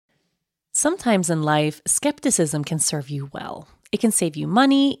Sometimes in life, skepticism can serve you well. It can save you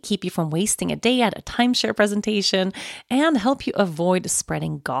money, keep you from wasting a day at a timeshare presentation, and help you avoid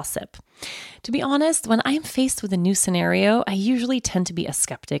spreading gossip. To be honest, when I'm faced with a new scenario, I usually tend to be a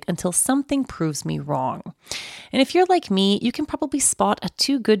skeptic until something proves me wrong. And if you're like me, you can probably spot a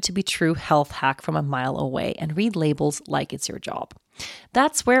too good to be true health hack from a mile away and read labels like it's your job.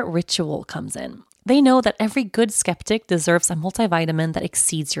 That's where Ritual comes in. They know that every good skeptic deserves a multivitamin that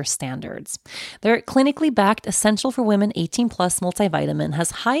exceeds your standards. Their clinically backed Essential for Women 18 Plus multivitamin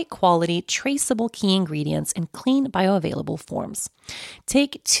has high quality, traceable key ingredients in clean, bioavailable forms.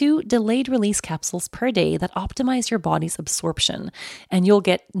 Take 2 delayed release capsules per day that optimize your body's absorption, and you'll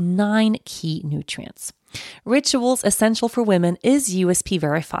get 9 key nutrients. Ritual's Essential for Women is USP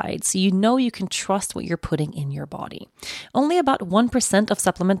verified, so you know you can trust what you're putting in your body. Only about 1% of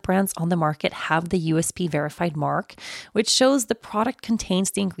supplement brands on the market have the USP verified mark, which shows the product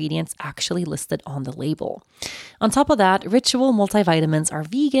contains the ingredients actually listed on the label. On top of that, Ritual multivitamins are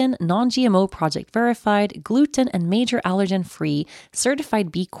vegan, non-GMO project verified, gluten and major allergen free,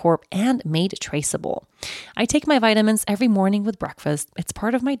 certified B Corp, and made traceable. I take my vitamins every morning with breakfast. It's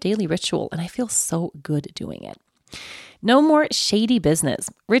part of my daily ritual, and I feel so good doing it. No more shady business.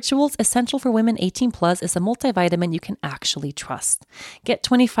 Ritual's Essential for Women 18 Plus is a multivitamin you can actually trust. Get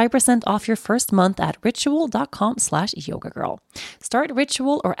 25% off your first month at ritual.com/yogagirl. Start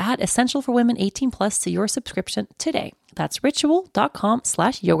Ritual or add Essential for Women 18 Plus to your subscription today. That's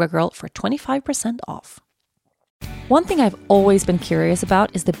ritual.com/yogagirl for 25% off. One thing I've always been curious about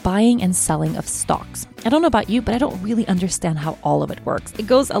is the buying and selling of stocks. I don't know about you, but I don't really understand how all of it works. It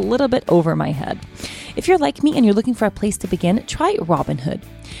goes a little bit over my head. If you're like me and you're looking for a place to begin, try Robinhood.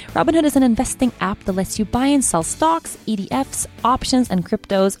 Robinhood is an investing app that lets you buy and sell stocks, ETFs, options, and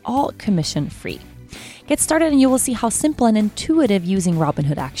cryptos, all commission-free. Get started and you will see how simple and intuitive using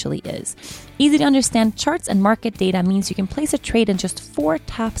Robinhood actually is. Easy to understand charts and market data means you can place a trade in just 4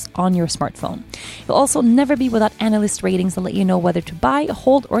 taps on your smartphone. You'll also never be without analyst ratings that let you know whether to buy,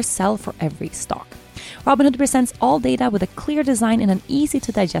 hold, or sell for every stock. Robinhood presents all data with a clear design in an easy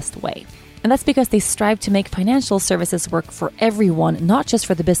to digest way. And that's because they strive to make financial services work for everyone, not just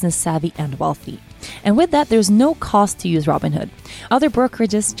for the business savvy and wealthy. And with that, there's no cost to use Robinhood. Other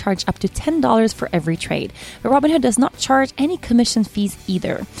brokerages charge up to $10 for every trade, but Robinhood does not charge any commission fees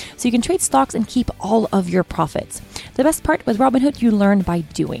either. So you can trade stocks and keep all of your profits. The best part with Robinhood, you learn by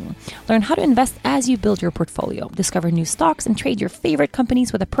doing. Learn how to invest as you build your portfolio. Discover new stocks and trade your favorite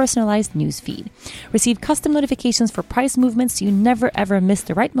companies with a personalized news feed. Receive custom notifications for price movements so you never ever miss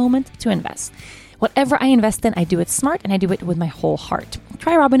the right moment to invest. Whatever I invest in, I do it smart and I do it with my whole heart.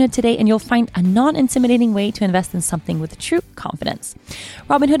 Try Robinhood today and you'll find a non-intimidating way to invest in something with true confidence.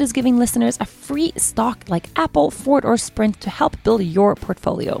 Robinhood is giving listeners a free stock like Apple, Ford, or Sprint to help build your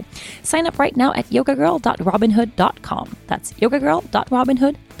portfolio. Sign up right now at yogagirl.robinhood.com. That's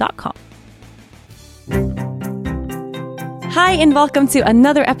yogagirl.robinhood.com. Hi, and welcome to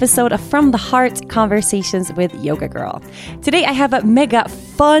another episode of From the Heart Conversations with Yoga Girl. Today, I have a mega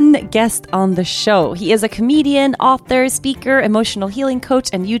fun guest on the show. He is a comedian, author, speaker, emotional healing coach,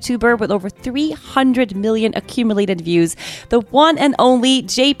 and YouTuber with over 300 million accumulated views. The one and only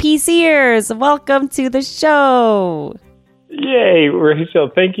JP Sears. Welcome to the show. Yay,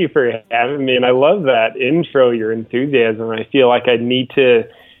 Rachel. Thank you for having me. And I love that intro, your enthusiasm. I feel like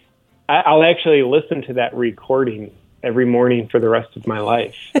I'll actually listen to that recording every morning for the rest of my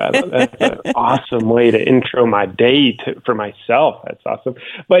life. That's an awesome way to intro my day for myself. That's awesome.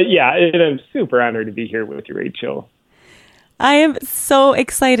 But yeah, and I'm super honored to be here with you, Rachel. I am so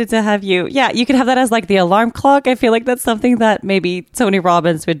excited to have you. Yeah, you could have that as like the alarm clock. I feel like that's something that maybe Tony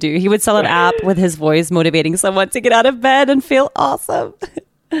Robbins would do. He would sell an app with his voice motivating someone to get out of bed and feel awesome.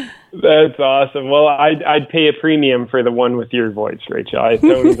 That's awesome. Well, I'd pay a premium for the one with your voice, Rachel.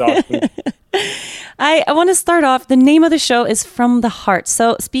 Tony's awesome. I want to start off. The name of the show is From the Heart.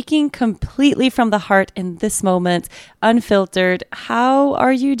 So speaking completely from the heart in this moment, unfiltered, how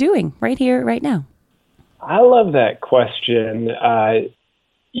are you doing right here, right now? I love that question.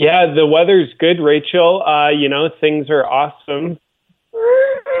 Yeah, the weather's good, Rachel. Things are awesome.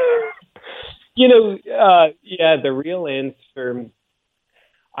 The real answer,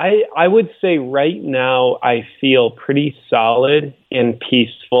 I would say right now I feel pretty solid and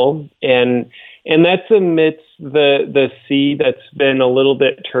peaceful, and that's amidst the sea that's been a little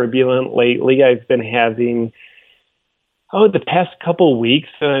bit turbulent lately. I've been having the past couple weeks,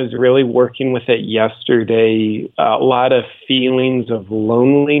 and I was really working with it yesterday, a lot of feelings of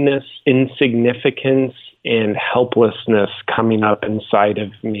loneliness, insignificance, and helplessness coming up inside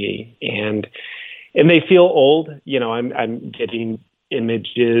of me, and they feel old. I'm getting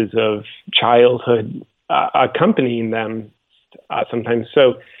images of childhood accompanying them sometimes.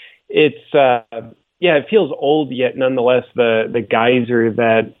 So it's, it feels old, yet nonetheless, the geyser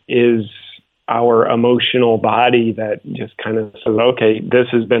that is our emotional body that just kind of says, okay, this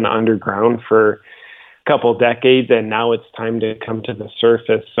has been underground for a couple decades, and now it's time to come to the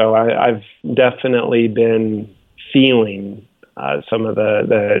surface. So I've definitely been feeling some of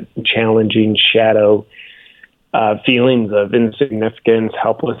the challenging shadow feelings of insignificance,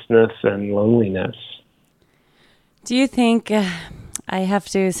 helplessness, and loneliness. Do you think, I have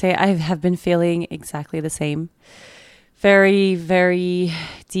to say, I have been feeling exactly the same. Very, very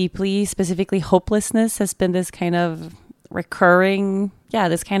deeply, specifically hopelessness has been this kind of recurring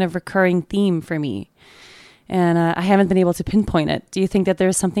theme for me. And I haven't been able to pinpoint it. Do you think that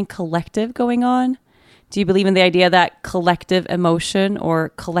there's something collective going on? Do you believe in the idea that collective emotion or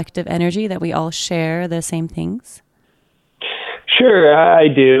collective energy, that we all share the same things? Sure, I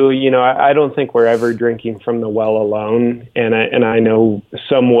do. I don't think we're ever drinking from the well alone. And I know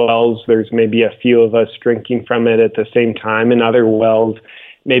some wells, there's maybe a few of us drinking from it at the same time. And other wells,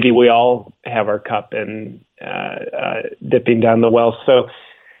 maybe we all have our cup and dipping down the well. So,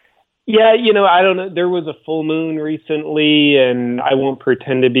 yeah, I don't know. There was a full moon recently, and I won't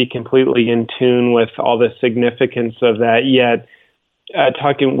pretend to be completely in tune with all the significance of that yet.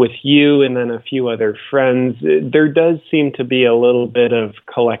 Talking with you and then a few other friends, there does seem to be a little bit of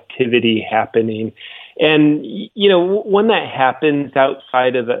collectivity happening. And, when that happens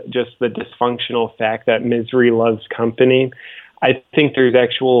outside of just the dysfunctional fact that misery loves company, I think there's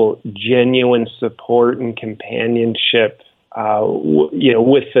actual genuine support and companionship,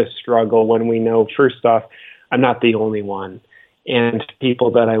 with the struggle, when we know, first off, I'm not the only one. And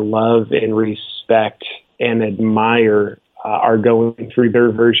people that I love and respect and admire are going through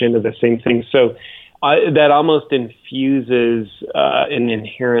their version of the same thing. So that almost infuses an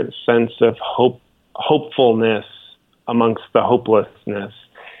inherent sense of hopefulness amongst the hopelessness.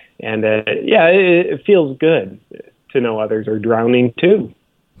 And it feels good to know others are drowning too.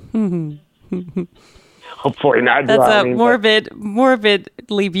 Hopefully not drowning. That's a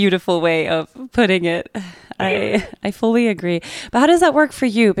morbidly beautiful way of putting it. I fully agree. But how does that work for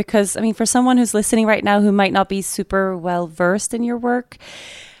you? Because, for someone who's listening right now who might not be super well versed in your work,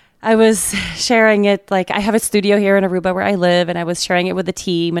 I was sharing it, I have a studio here in Aruba where I live, and I was sharing it with the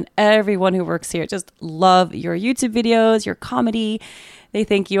team, and everyone who works here just love your YouTube videos, your comedy. They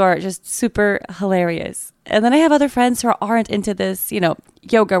think you are just super hilarious. And then I have other friends who aren't into this,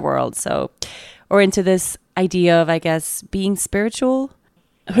 yoga world, or into this idea of, I guess, being spiritual,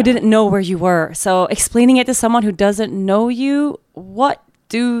 who didn't know where you were. So explaining it to someone who doesn't know you, what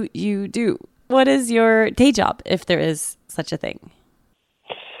do you do? What is your day job, if there is such a thing?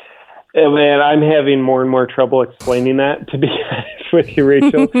 Man, I'm having more and more trouble explaining that, to be honest with you,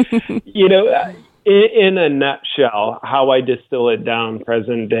 Rachel. In a nutshell, how I distill it down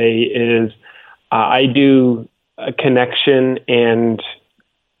present day is I do a connection and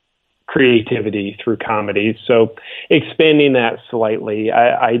creativity through comedy. So expanding that slightly,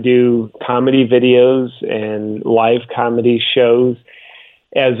 I do comedy videos and live comedy shows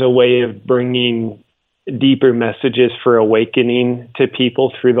as a way of bringing deeper messages for awakening to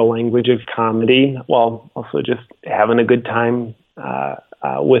people through the language of comedy, while also just having a good time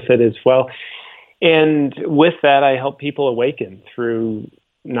with it as well. And with that, I help people awaken through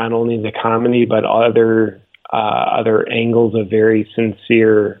not only the comedy, but other angles of very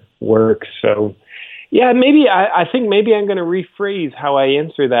sincere work. So, maybe I think maybe I'm going to rephrase how I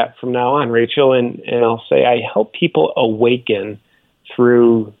answer that from now on, Rachel, and I'll say I help people awaken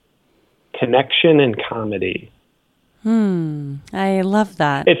through connection and comedy. I love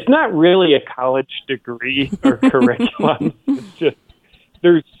that. It's not really a college degree or curriculum. It's just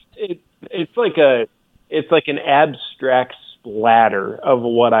it's like an abstract splatter of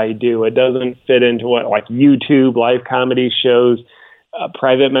what I do. It doesn't fit into what YouTube live comedy shows.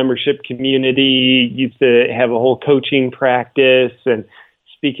 Private membership community, used to have a whole coaching practice and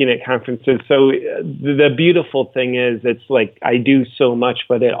speaking at conferences. So the beautiful thing is it's I do so much,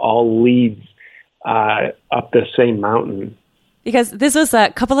 but it all leads up the same mountain. Because this was a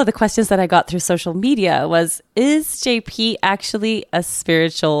couple of the questions that I got through social media was, is JP actually a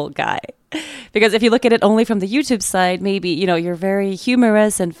spiritual guy? Because if you look at it only from the YouTube side, maybe, you're very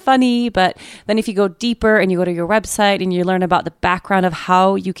humorous and funny. But then if you go deeper and you go to your website and you learn about the background of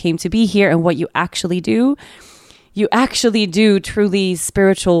how you came to be here and what you actually do truly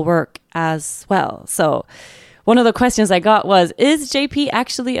spiritual work as well. So one of the questions I got was, is JP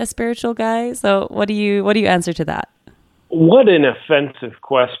actually a spiritual guy? So what do you answer to that? What an offensive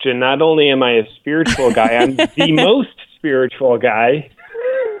question. Not only am I a spiritual guy, I'm the most spiritual guy.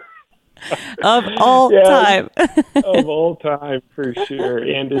 Of all time. Of all time, for sure,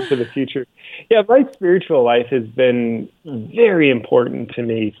 and into the future. Yeah, my spiritual life has been very important to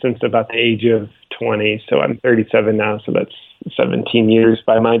me since about the age of 20. So I'm 37 now, so that's 17 years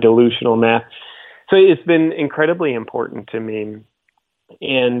by my delusional math. So it's been incredibly important to me.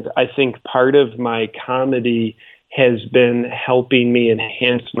 And I think part of my comedy has been helping me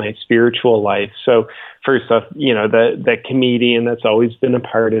enhance my spiritual life. So first off, the comedian, that's always been a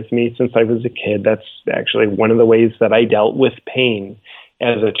part of me since I was a kid. That's actually one of the ways that I dealt with pain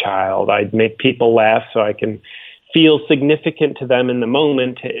as a child. I'd make people laugh so I can feel significant to them in the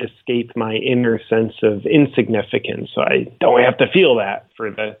moment to escape my inner sense of insignificance. So I don't have to feel that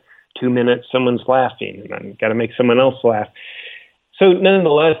for the 2 minutes someone's laughing, and I've got to make someone else laugh. So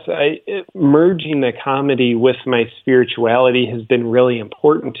nonetheless, merging the comedy with my spirituality has been really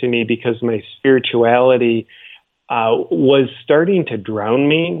important to me because my spirituality was starting to drown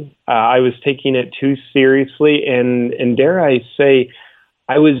me. I was taking it too seriously, and dare I say,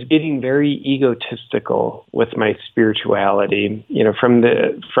 I was getting very egotistical with my spirituality.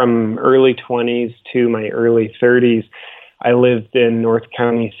 From early 20s to my early 30s, I lived in North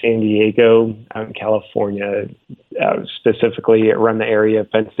County, San Diego, out in California, specifically around the area of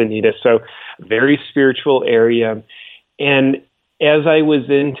Encinitas. So very spiritual area. And as I was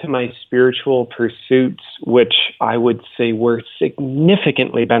into my spiritual pursuits, which I would say were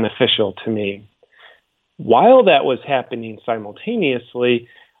significantly beneficial to me, while that was happening simultaneously,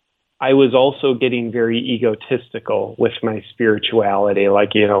 I was also getting very egotistical with my spirituality.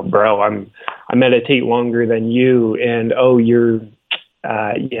 Like, bro, I meditate longer than you, and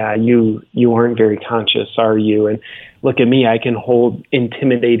you aren't very conscious, are you? And look at me, I can hold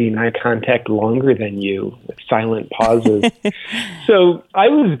intimidating eye contact longer than you with silent pauses. So I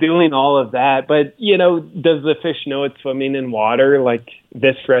was doing all of that, but does the fish know it's swimming in water? Like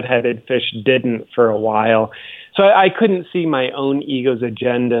this red-headed fish didn't for a while. So I couldn't see my own ego's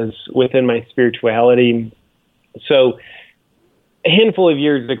agendas within my spirituality. So a handful of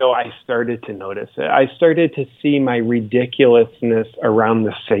years ago, I started to notice it. I started to see my ridiculousness around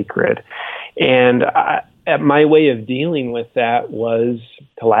the sacred. And my way of dealing with that was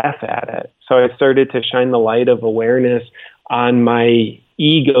to laugh at it. So I started to shine the light of awareness on my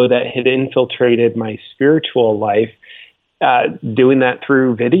ego that had infiltrated my spiritual life, doing that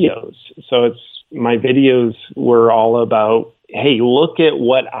through videos. So my videos were all about, hey, look at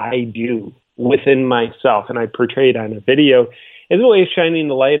what I do within myself. And I portrayed on a video as a way of shining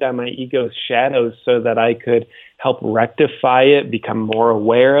the light on my ego's shadows so that I could help rectify it, become more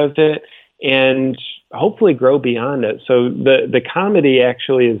aware of it, and hopefully grow beyond it. So the comedy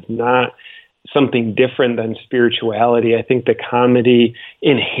actually is not something different than spirituality. I think the comedy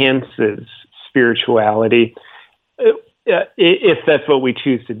enhances spirituality if that's what we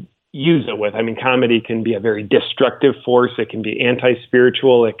choose to use it with. I mean, comedy can be a very destructive force. It can be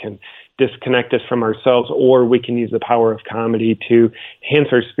anti-spiritual. It can disconnect us from ourselves, or we can use the power of comedy to enhance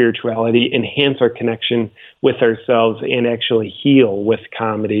our spirituality, enhance our connection with ourselves, and actually heal with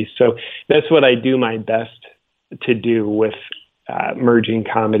comedy. So that's what I do my best to do with merging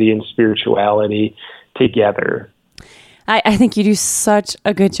comedy and spirituality together. I think you do such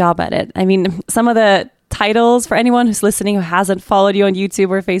a good job at it. I mean, some of the titles for anyone who's listening who hasn't followed you on YouTube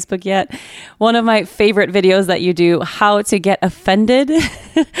or Facebook yet. One of my favorite videos that you do, How to Get Offended.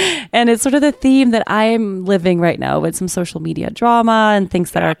 And it's sort of the theme that I'm living right now with some social media drama and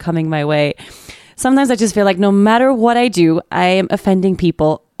things that are coming my way. Sometimes I just feel like no matter what I do, I am offending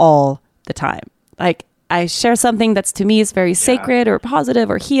people all the time. Like I share something that's to me is very sacred or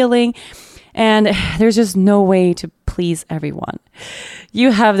positive or healing. And there's just no way to please everyone.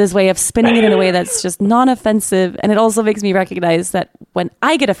 You have this way of spinning it in a way that's just non-offensive. And it also makes me recognize that when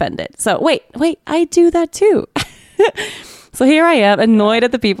I get offended, so wait, I do that too. So here I am annoyed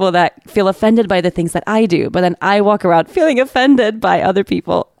at the people that feel offended by the things that I do. But then I walk around feeling offended by other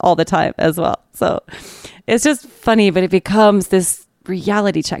people all the time as well. So it's just funny, but it becomes this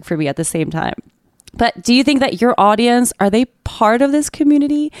reality check for me at the same time. But do you think that your audience, are they part of this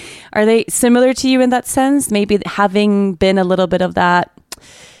community? Are they similar to you in that sense? Maybe having been a little bit of that,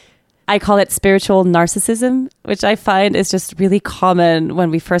 I call it spiritual narcissism, which I find is just really common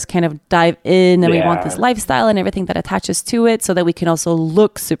when we first kind of dive in and we want this lifestyle and everything that attaches to it so that we can also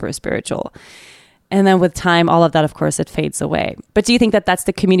look super spiritual. And then with time, all of that, of course, it fades away. But do you think that that's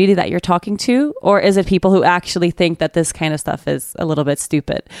the community that you're talking to? Or is it people who actually think that this kind of stuff is a little bit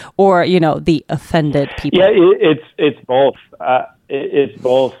stupid? Or, the offended people? Yeah, it's both. It's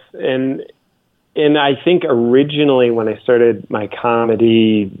both. And I think originally when I started my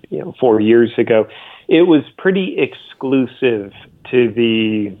comedy, 4 years ago, it was pretty exclusive to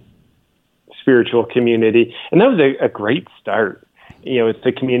the spiritual community. And that was a great start. It's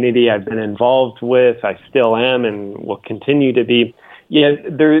a community I've been involved with, I still am, and will continue to be. Yeah,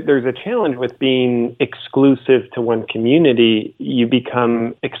 there's a challenge with being exclusive to one community. You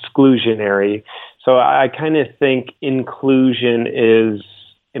become exclusionary. So I kind of think inclusion is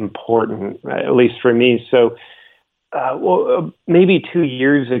important, at least for me. So maybe 2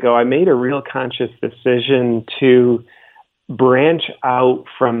 years ago, I made a real conscious decision to branch out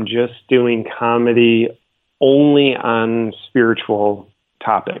from just doing comedy only on spiritual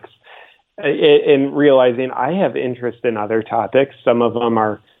topics, and realizing I have interest in other topics. Some of them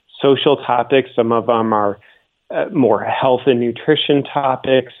are social topics. Some of them are more health and nutrition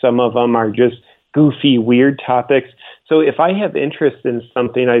topics. Some of them are just goofy, weird topics. So if I have interest in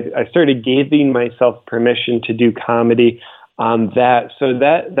something, I started giving myself permission to do comedy on that. So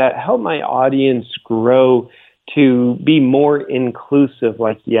that helped my audience grow to be more inclusive,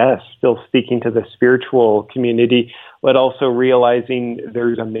 like, yes, still speaking to the spiritual community, but also realizing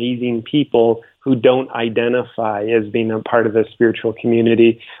there's amazing people who don't identify as being a part of the spiritual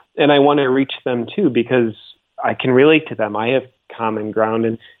community. And I want to reach them too, because I can relate to them. I have common ground.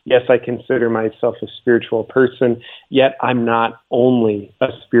 And yes, I consider myself a spiritual person, yet I'm not only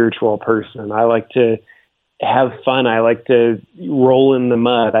a spiritual person. I like to have fun. I like to roll in the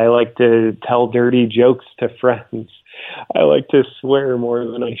mud. I like to tell dirty jokes to friends. I like to swear more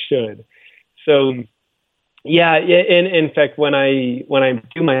than I should. So, yeah. And in fact, when I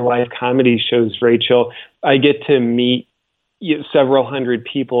do my live comedy shows, Rachel, I get to meet several hundred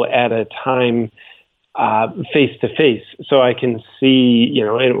people at a time, face to face. So I can see,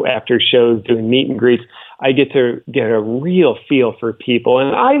 after shows doing meet and greets, I get to get a real feel for people.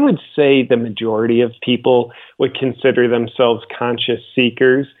 And I would say the majority of people would consider themselves conscious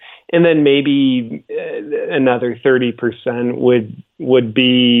seekers. And then maybe another 30% would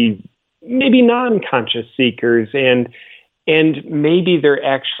be maybe non-conscious seekers. And maybe they're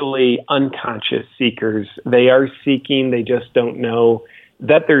actually unconscious seekers. They are seeking, they just don't know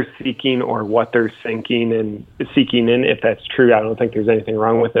that they're seeking or what they're thinking and seeking in. If that's true, I don't think there's anything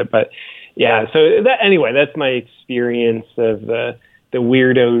wrong with it. But yeah, so that's my experience of the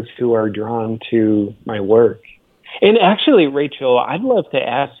weirdos who are drawn to my work. And actually, Rachel, I'd love to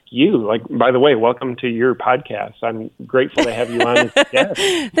ask you, by the way, welcome to your podcast. I'm grateful to have you on as a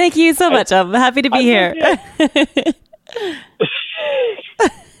guest. Thank you so much. I'm happy to be here.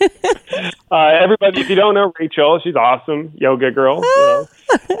 Everybody, if you don't know Rachel, she's awesome, yoga girl.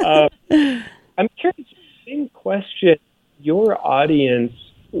 I'm curious, same question. Your audience,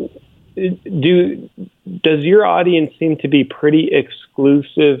 does your audience seem to be pretty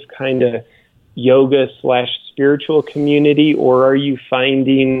exclusive, kind of yoga/spiritual community, or are you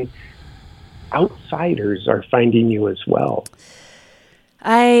finding outsiders are finding you as well?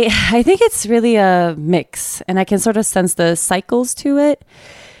 I think it's really a mix, and I can sort of sense the cycles to it.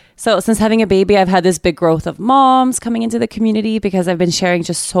 So since having a baby, I've had this big growth of moms coming into the community because I've been sharing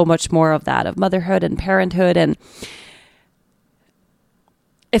just so much more of that, of motherhood and parenthood. And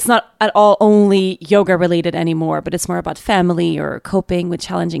it's not at all only yoga related anymore, but it's more about family or coping with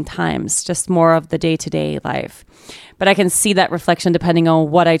challenging times, just more of the day-to-day life. But I can see that reflection depending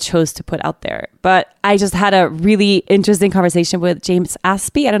on what I chose to put out there. But I just had a really interesting conversation with James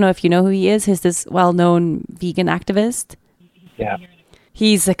Aspie. I don't know if you know who he is. He's this well-known vegan activist. Yeah.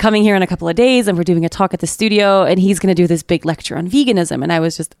 He's coming here in a couple of days and we're doing a talk at the studio and he's going to do this big lecture on veganism. And I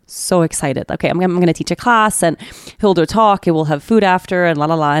was just so excited. Okay, I'm going to teach a class and he'll do a talk and we'll have food after and la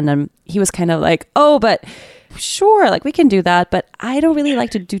la la. And then he was kind of like, oh, but sure, we can do that. But I don't really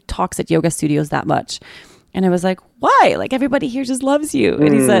like to do talks at yoga studios that much. And I was like, why? Everybody here just loves you.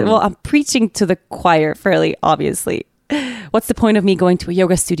 And he said, well, I'm preaching to the choir fairly obviously. What's the point of me going to a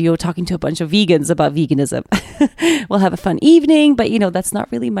yoga studio talking to a bunch of vegans about veganism? We'll have a fun evening, but that's not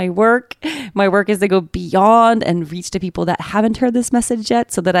really my work. My work is to go beyond and reach to people that haven't heard this message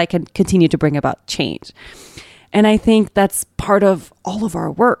yet so that I can continue to bring about change. And I think that's part of all of our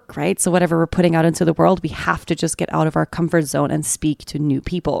work, right? So whatever we're putting out into the world, we have to just get out of our comfort zone and speak to new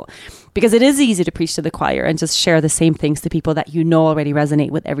people. Because it is easy to preach to the choir and just share the same things to people that already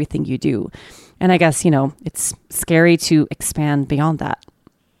resonate with everything you do. And I guess, it's scary to expand beyond that.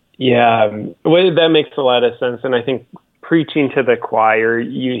 Yeah, well, that makes a lot of sense. And I think preaching to the choir,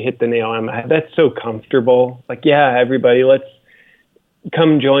 you hit the nail on the head. That's so comfortable. Yeah, everybody, let's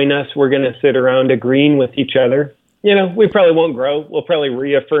come join us. We're going to sit around agreeing with each other. We probably won't grow. We'll probably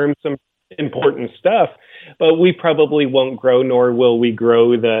reaffirm some important stuff, but we probably won't grow, nor will we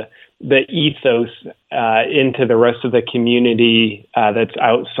grow the ethos into the rest of the community that's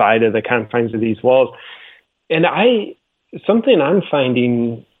outside of the confines of these walls. And something I'm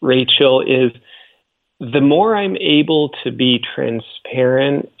finding, Rachel, is the more I'm able to be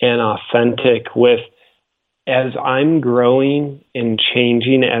transparent and authentic with, as I'm growing and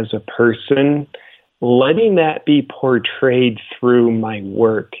changing as a person, letting that be portrayed through my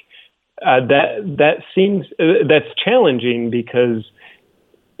work. That's challenging, because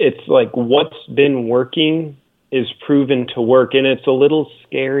it's like what's been working is proven to work, and it's a little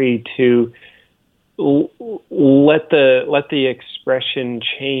scary to let the expression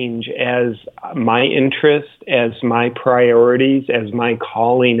change as my interest, as my priorities, as my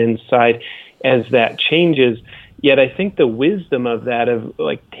calling inside, as that changes. Yet I think the wisdom of that, of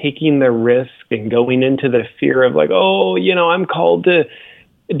like taking the risk and going into the fear of like, oh, I'm called to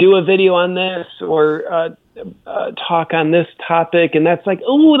do a video on this or talk on this topic, and that's like,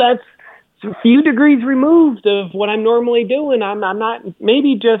 oh, that's a few degrees removed of what I'm normally doing. I'm not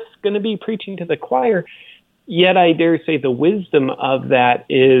maybe just going to be preaching to the choir. Yet I dare say the wisdom of that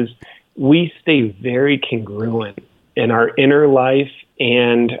is we stay very congruent in our inner life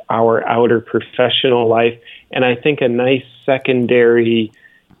and our outer professional life. And I think a nice secondary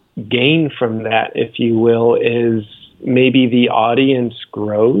gain from that, if you will, is maybe the audience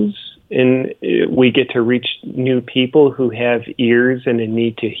grows and we get to reach new people who have ears and a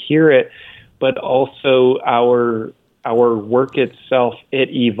need to hear it. But also our work itself, it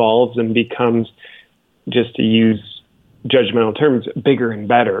evolves and becomes, just to use judgmental terms, bigger and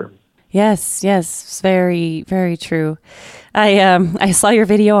better. Yes, very, very true. I saw your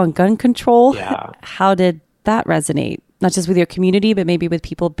video on gun control. Yeah. How did that resonate? Not just with your community, but maybe with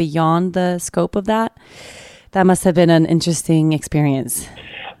people beyond the scope of that? That must have been an interesting experience.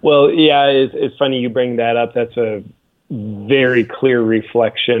 Well, yeah, it's funny you bring that up. That's a very clear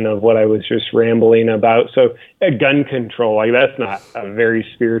reflection of what I was just rambling about. So gun control, like that's not a very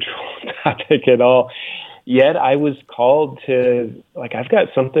spiritual topic at all. Yet I was called to, like, I've got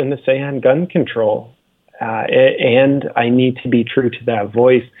something to say on gun control, and I need to be true to that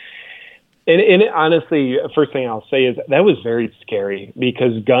voice. And honestly, first thing I'll say is that was very scary,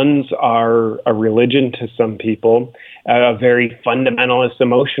 because guns are a religion to some people, a very fundamentalist,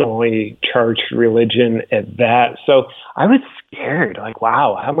 emotionally charged religion at that. So I was scared, like,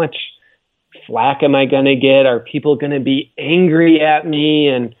 wow, how much flack am I going to get? Are people going to be angry at me?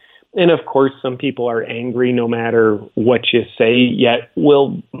 And of course, some people are angry no matter what you say, yet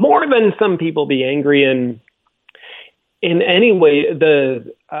will more than some people be angry. And in any way,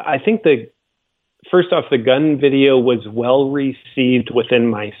 I think first off, the gun video was well received within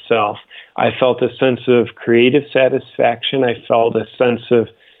myself. I felt a sense of creative satisfaction. I felt a sense of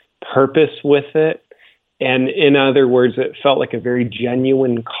purpose with it. And in other words, it felt like a very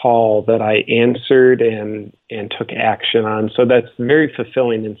genuine call that I answered and took action on. So that's very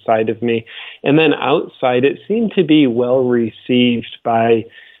fulfilling inside of me. And then outside, it seemed to be well received by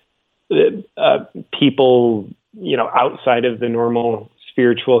people, outside of the normal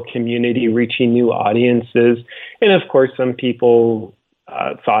spiritual community, reaching new audiences. And of course, some people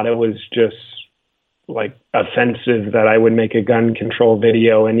thought it was just like offensive that I would make a gun control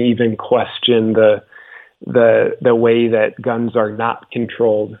video and even question the way that guns are not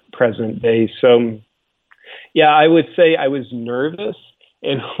controlled present day. So, yeah, I would say I was nervous,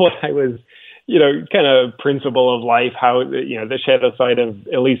 and what I was, kind of principle of life, how, the shadow side of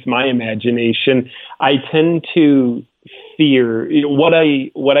at least my imagination, I tend to fear what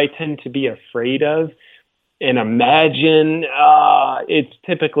I tend to be afraid of and imagine, it's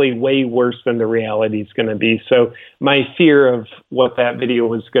typically way worse than the reality is going to be. So my fear of what that video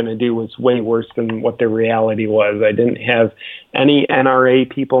was going to do was way worse than what the reality was. I didn't have any NRA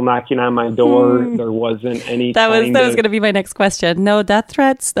people knocking on my door. There wasn't any. That was going to be my next question. No death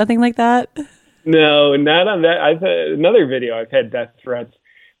threats, nothing like that. No, not on that. I've had another video. I've had death threats,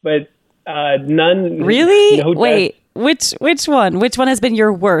 but none. Really? No. Wait, which one? Which one has been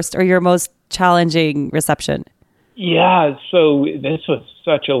your worst or your most challenging reception? Yeah, so this was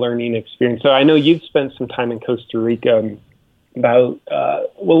such a learning experience. So I know you've spent some time in Costa Rica. About a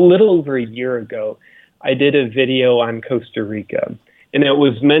little over a year ago, I did a video on Costa Rica, and it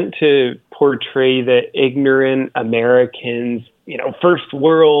was meant to portray the ignorant Americans, first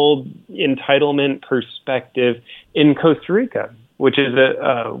world entitlement perspective in Costa Rica, which is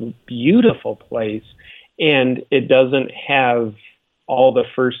a beautiful place, and it doesn't have all the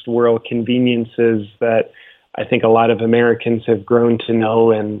first world conveniences that I think a lot of Americans have grown to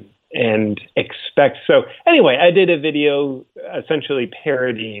know and expect. So anyway, I did a video essentially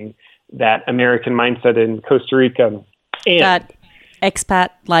parodying that American mindset in Costa Rica. And that expat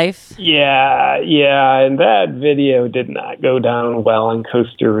life. Yeah. And that video did not go down well in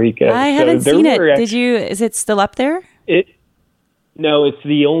Costa Rica. I haven't seen it. Is it still up there? No, it's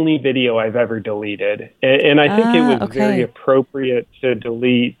the only video I've ever deleted. And I think it was very appropriate to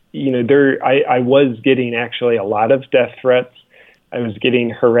delete. I was getting actually a lot of death threats. I was getting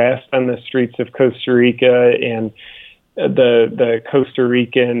harassed on the streets of Costa Rica, and the Costa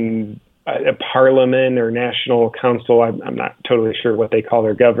Rican Parliament or National Council, I'm not totally sure what they call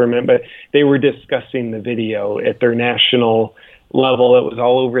their government, but they were discussing the video at their national level. It was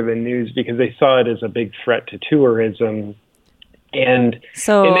all over the news because they saw it as a big threat to tourism. And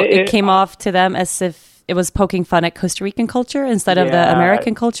it came off to them as if it was poking fun at Costa Rican culture instead of the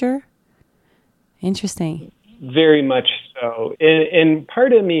American culture. Interesting. Very much so. And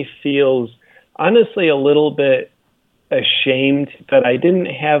part of me feels honestly a little bit ashamed that I didn't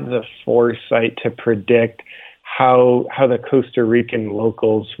have the foresight to predict how the Costa Rican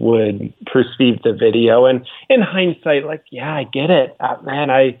locals would perceive the video. And in hindsight, I get it, man.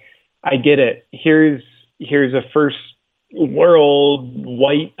 I get it. Here's a first world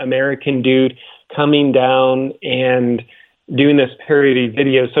white American dude coming down and doing this parody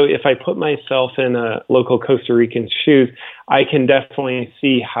video. So if I put myself in a local Costa Rican's shoes, I can definitely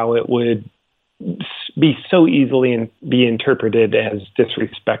see how it would be so easily and be interpreted as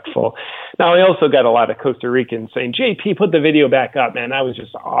disrespectful. Now, I also got a lot of Costa Ricans saying, JP, put the video back up, man. That was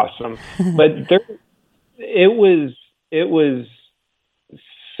just awesome. But it was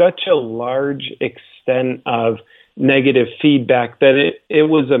such a large extent of negative feedback that it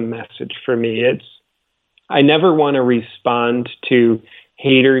was a message for me. I never want to respond to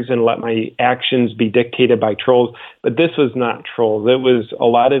haters and let my actions be dictated by trolls, but this was not trolls. It was a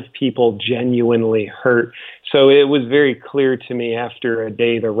lot of people genuinely hurt. So it was very clear to me after a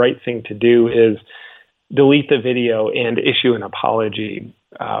day, the right thing to do is delete the video and issue an apology,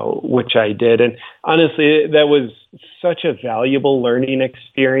 which I did. And honestly, that was such a valuable learning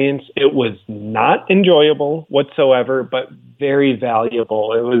experience. It was not enjoyable whatsoever, but very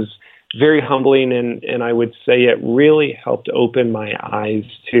valuable. It was very humbling, and I would say it really helped open my eyes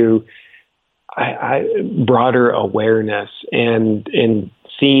to broader awareness and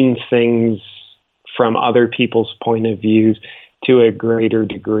seeing things from other people's point of views to a greater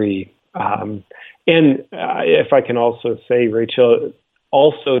degree. And if I can also say, Rachel,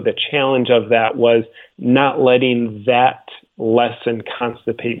 also the challenge of that was not letting that lesson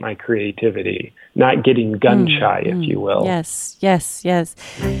constipate my creativity, not getting gun shy, if you will. Yes.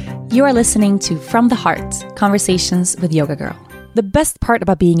 You are listening to From the Heart, Conversations with Yoga Girl. The best part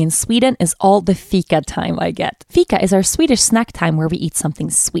about being in Sweden is all the fika time I get. Fika is our Swedish snack time where we eat something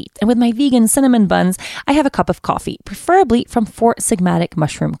sweet. And with my vegan cinnamon buns, I have a cup of coffee, preferably from Four Sigmatic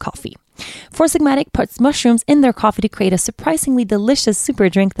Mushroom Coffee. Four Sigmatic puts mushrooms in their coffee to create a surprisingly delicious super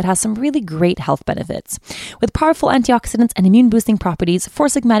drink that has some really great health benefits. With powerful antioxidants and immune-boosting properties, Four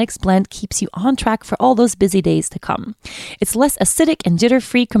Sigmatic's blend keeps you on track for all those busy days to come. It's less acidic and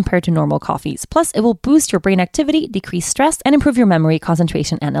jitter-free compared to normal coffees. Plus, it will boost your brain activity, decrease stress, and improve your memory,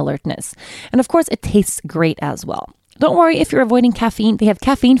 concentration, and alertness. And of course, it tastes great as well. Don't worry if you're avoiding caffeine, they have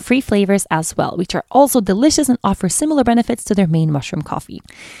caffeine-free flavors as well, which are also delicious and offer similar benefits to their main mushroom coffee.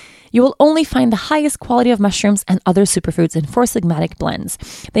 You will only find the highest quality of mushrooms and other superfoods in Four Sigmatic blends.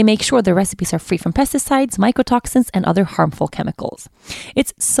 They make sure the recipes are free from pesticides, mycotoxins, and other harmful chemicals.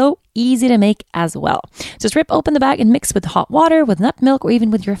 It's so easy to make as well. Just rip open the bag and mix with hot water, with nut milk, or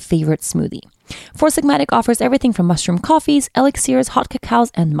even with your favorite smoothie. Four Sigmatic offers everything from mushroom coffees, elixirs, hot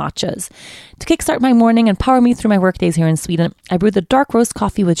cacaos, and matchas. To kickstart my morning and power me through my workdays here in Sweden, I brew the dark roast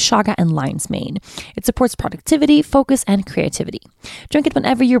coffee with chaga and lion's mane. It supports productivity, focus, and creativity. Drink it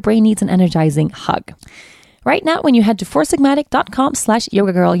whenever your brain needs an energizing hug. Right now, when you head to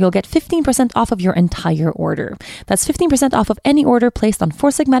foursigmatic.com/yogagirl, you'll get 15% off of your entire order. That's 15% off of any order placed on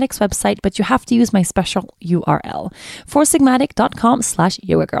Four Sigmatic's website, but you have to use my special URL,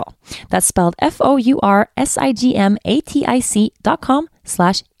 foursigmatic.com/yogagirl. That's spelled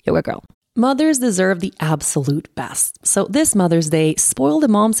FOURSIGMATIC.com/yogagirl. Mothers deserve the absolute best. So this Mother's Day, spoil the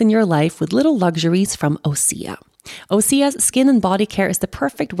moms in your life with little luxuries from Osea. Osea's skin and body care is the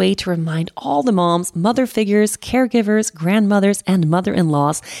perfect way to remind all the moms, mother figures, caregivers, grandmothers, and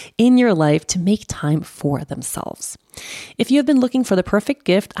mother-in-laws in your life to make time for themselves. If you have been looking for the perfect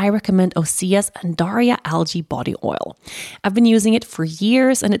gift, I recommend Osea's Undaria Algae Body Oil. I've been using it for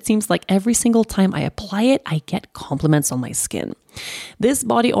years, and it seems like every single time I apply it, I get compliments on my skin. This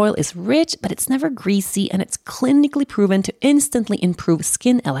body oil is rich, but it's never greasy, and it's clinically proven to instantly improve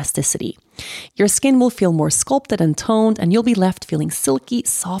skin elasticity. Your skin will feel more sculpted and toned, and you'll be left feeling silky,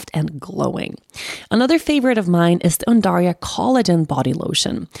 soft, and glowing. Another favorite of mine is the Undaria Collagen Body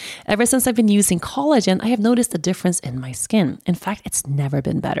Lotion. Ever since I've been using collagen, I have noticed a difference in my skin. In fact, it's never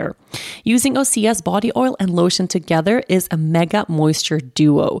been better. Using Osea's body oil and lotion together is a mega moisture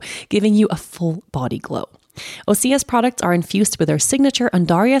duo, giving you a full body glow. Osea's products are infused with their signature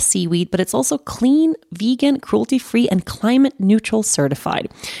Undaria seaweed, but it's also clean, vegan, cruelty-free, and climate-neutral certified.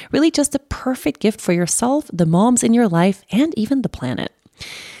 Really just a perfect gift for yourself, the moms in your life, and even the planet.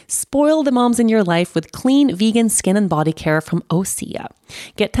 Spoil the moms in your life with clean, vegan skin and body care from Osea.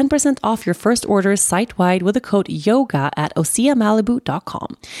 Get 10% off your first order site-wide with the code YOGA at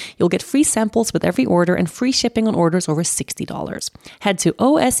OseaMalibu.com. You'll get free samples with every order and free shipping on orders over $60. Head to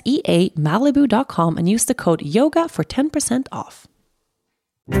OSEAMalibu.com and use the code YOGA for 10% off.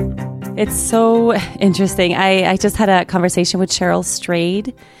 It's so interesting. I just had a conversation with Cheryl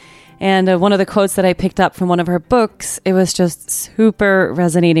Strayed. And one of the quotes that I picked up from one of her books, it was just super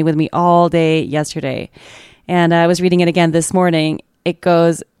resonating with me all day yesterday. And I was reading it again this morning. It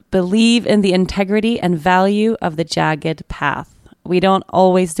goes, "Believe in the integrity and value of the jagged path. We don't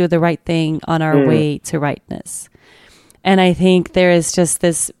always do the right thing on our way to rightness." And I think there is just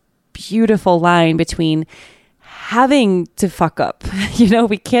this beautiful line between having to fuck up.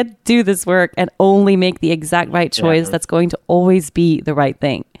 We can't do this work and only make the exact right choice that's going to always be the right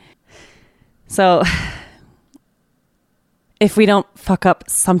thing. So if we don't fuck up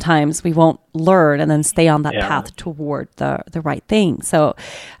sometimes, we won't learn and then stay on that path toward the right thing. So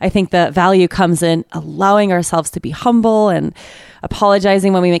I think the value comes in allowing ourselves to be humble and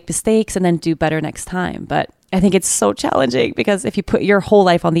apologizing when we make mistakes and then do better next time. But I think it's so challenging because if you put your whole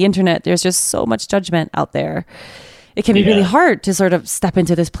life on the internet, there's just so much judgment out there. It can be really hard to sort of step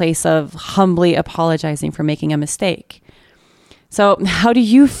into this place of humbly apologizing for making a mistake. So how do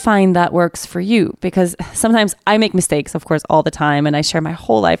you find that works for you? Because sometimes I make mistakes, of course, all the time, and I share my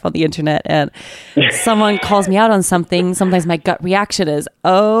whole life on the internet, and someone calls me out on something. Sometimes my gut reaction is,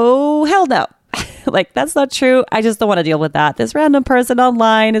 oh, hell no. Like, that's not true. I just don't want to deal with that. This random person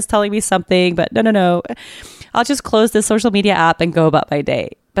online is telling me something, but no. I'll just close this social media app and go about my day.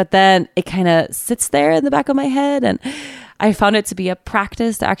 But then it kind of sits there in the back of my head, and I found it to be a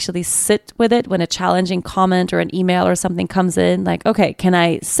practice to actually sit with it when a challenging comment or an email or something comes in. Like, okay, can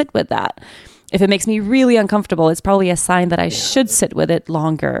I sit with that? If it makes me really uncomfortable, it's probably a sign that I should sit with it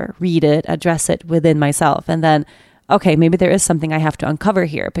longer, read it, address it within myself. And then, okay, maybe there is something I have to uncover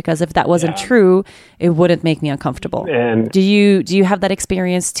here, because if that wasn't true, it wouldn't make me uncomfortable. And do you have that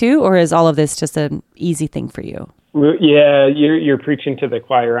experience too, or is all of this just an easy thing for you? Yeah, you're preaching to the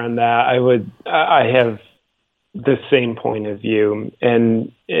choir on that. I have the same point of view,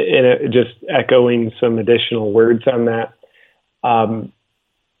 and just echoing some additional words on that.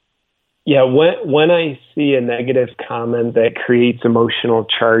 When I see a negative comment that creates emotional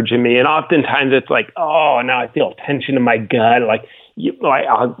charge in me, and oftentimes it's like, oh, now I feel tension in my gut, like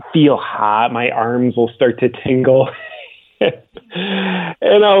I'll feel hot, my arms will start to tingle.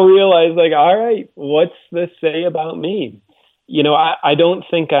 And I'll realize, like, all right, what's this say about me? I don't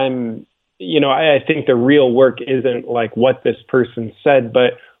think I'm, I think the real work isn't like what this person said,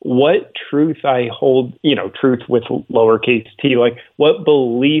 but what truth I hold, truth with lowercase t, like what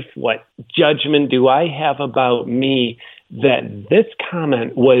belief, what judgment do I have about me that this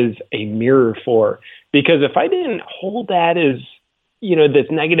comment was a mirror for? Because if I didn't hold that as, this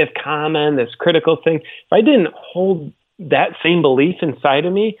negative comment, this critical thing, if I didn't hold that same belief inside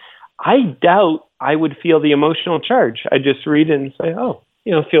of me, I doubt I would feel the emotional charge. I just read it and say, oh,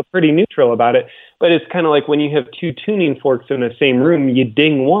 feel pretty neutral about it. But it's kind of like when you have two tuning forks in the same room, you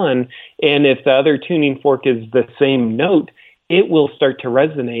ding one, and if the other tuning fork is the same note, it will start to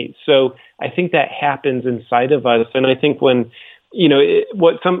resonate. So I think that happens inside of us. And I think when,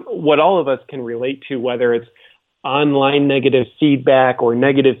 what all of us can relate to, whether it's online negative feedback or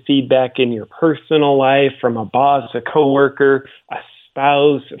negative feedback in your personal life from a boss, a coworker, a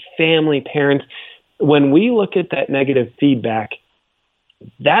spouse, a family, parents, when we look at that negative feedback,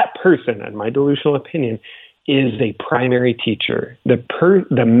 that person, in my delusional opinion, is a primary teacher.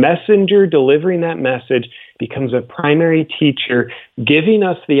 The messenger delivering that message becomes a primary teacher, giving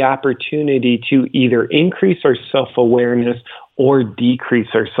us the opportunity to either increase our self-awareness or decrease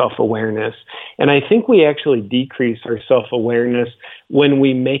our self-awareness. And I think we actually decrease our self-awareness when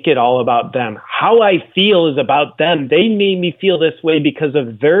we make it all about them. How I feel is about them. They made me feel this way because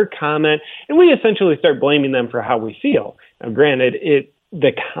of their comment. And we essentially start blaming them for how we feel. Now, granted,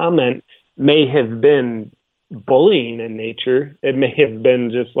 the comment may have been bullying in nature. It may have been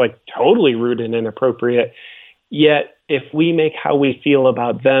just like totally rude and inappropriate. Yet, if we make how we feel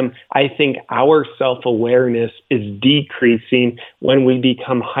about them, I think our self-awareness is decreasing when we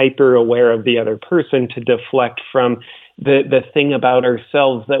become hyper aware of the other person to deflect from the thing about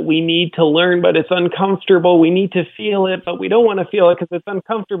ourselves that we need to learn, but it's uncomfortable. We need to feel it, but we don't want to feel it because it's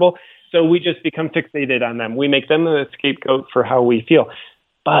uncomfortable. So we just become fixated on them. We make them the scapegoat for how we feel.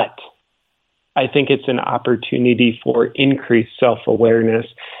 But I think it's an opportunity for increased self-awareness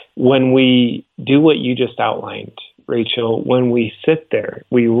when we do what you just outlined, Rachel. When we sit there,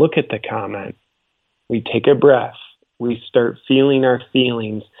 we look at the comment, we take a breath, we start feeling our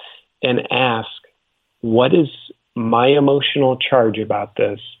feelings and ask, what is my emotional charge about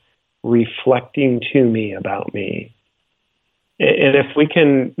this reflecting to me about me? And if we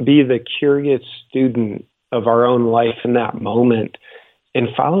can be the curious student of our own life in that moment and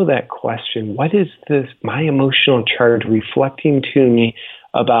follow that question, what is my emotional charge reflecting to me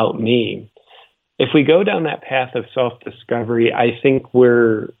about me? If we go down that path of self-discovery, I think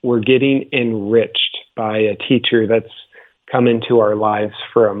we're getting enriched by a teacher that's come into our lives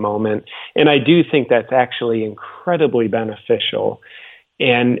for a moment. And I do think that's actually incredibly beneficial.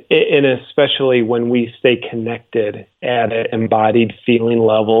 And especially when we stay connected at an embodied feeling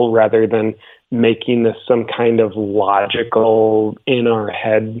level rather than making this some kind of logical in our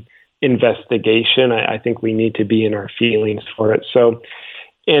head investigation. I think we need to be in our feelings for it. So,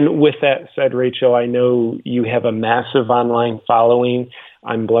 and with that said, Rachel, I know you have a massive online following.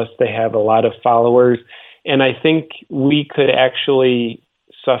 I'm blessed to have a lot of followers. And I think we could actually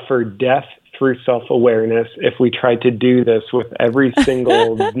suffer death through self-awareness if we try to do this with every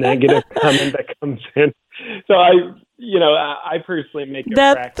single negative comment that comes in. So I personally make it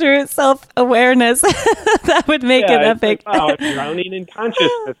death practice. Through self-awareness. That would make it epic. Like, wow, drowning in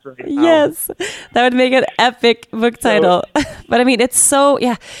consciousness right now. Yes, that would make an epic book title. But I mean, it's so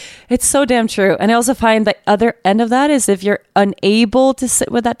damn true. And I also find the other end of that is if you're unable to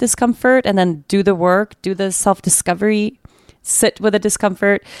sit with that discomfort and then do the work, do the self-discovery, sit with the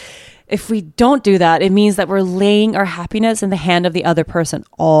discomfort. If we don't do that, it means that we're laying our happiness in the hand of the other person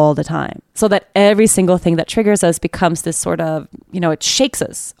all the time. So that every single thing that triggers us becomes this sort of, it shakes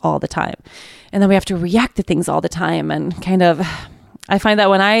us all the time. And then we have to react to things all the time. And I find that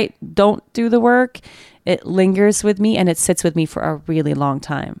when I don't do the work, it lingers with me and it sits with me for a really long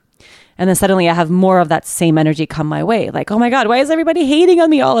time. And then suddenly I have more of that same energy come my way. Like, oh my God, why is everybody hating on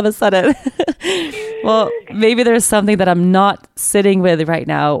me all of a sudden? Well, maybe there's something that I'm not sitting with right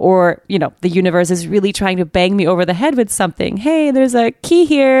now. Or, the universe is really trying to bang me over the head with something. Hey, there's a key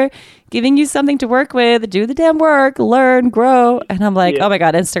here, giving you something to work with. Do the damn work, learn, grow. And I'm like, Oh my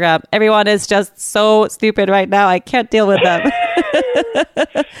God, Instagram. Everyone is just so stupid right now. I can't deal with them.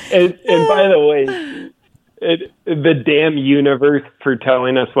 and by the way, the damn universe for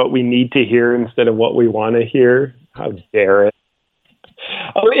telling us what we need to hear instead of what we want to hear. How dare it?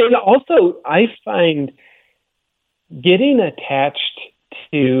 Oh, and also, I find getting attached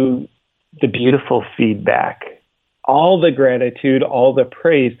to the beautiful feedback, all the gratitude, all the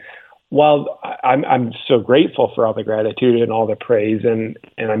praise. While I'm so grateful for all the gratitude and all the praise, and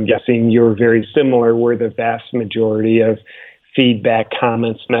I'm guessing you're very similar, where the vast majority of feedback,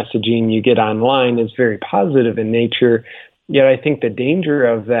 comments, messaging you get online is very positive in nature. Yet I think the danger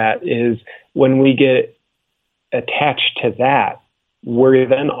of that is when we get attached to that, we're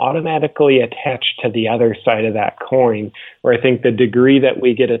then automatically attached to the other side of that coin, where I think the degree that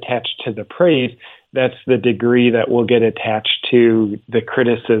we get attached to the praise, that's the degree that we'll get attached to the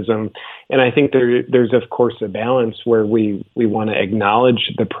criticism. And I think there's of course a balance where we want to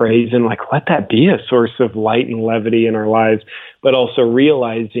acknowledge the praise and let that be a source of light and levity in our lives, but also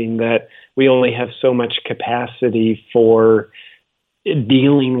realizing that we only have so much capacity for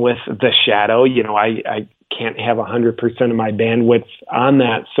dealing with the shadow. I can't have 100% of my bandwidth on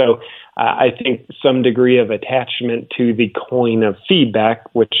that. So I think some degree of attachment to the coin of feedback,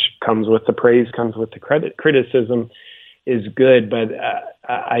 which comes with the praise, comes with the criticism, is good. But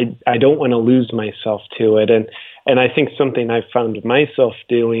I don't want to lose myself to it. And I think something I've found myself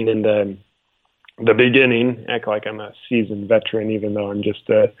doing in the beginning, act like I'm a seasoned veteran, even though I'm just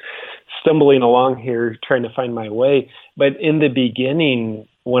stumbling along here trying to find my way. But in the beginning,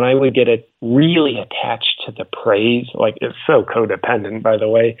 when I would get really attached to the praise, it's so codependent, by the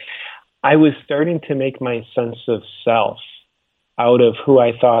way, I was starting to make my sense of self out of who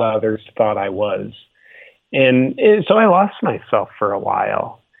I thought others thought I was. And so I lost myself for a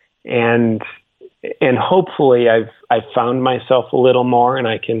while. And hopefully I've found myself a little more, and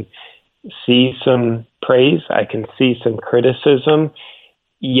I can see some praise, I can see some criticism,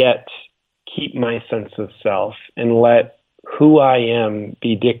 yet keep my sense of self and let who I am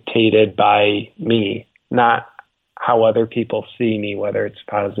be dictated by me, not how other people see me, whether it's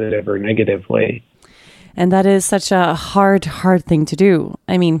positive or negatively. And that is such a hard thing to do.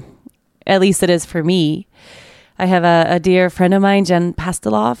 I mean, at least it is for me. I have a dear friend of mine, Jen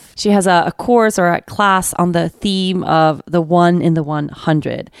Pasteloff. She has a course or a class on the theme of the 1 in the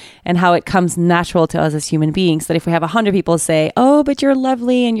 100 and how it comes natural to us as human beings. That if we have 100 people say, oh, but you're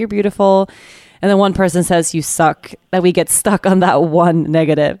lovely and you're beautiful, and then one person says you suck, that we get stuck on that one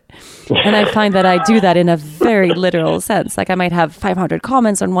negative. And I find that I do that in a very literal sense. Like I might have 500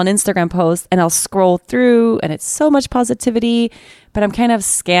 comments on one Instagram post and I'll scroll through and it's so much positivity, but I'm kind of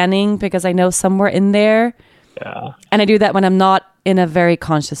scanning because I know somewhere in there. Yeah. And I do that when I'm not in a very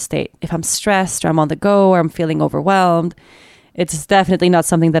conscious state. If I'm stressed or I'm on the go or I'm feeling overwhelmed, it's definitely not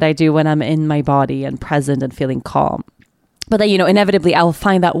something that I do when I'm in my body and present and feeling calm. But then, inevitably I'll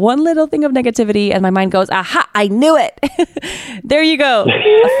find that one little thing of negativity and my mind goes, aha, I knew it. There you go.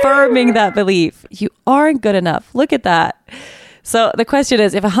 Affirming that belief. You aren't good enough. Look at that. So the question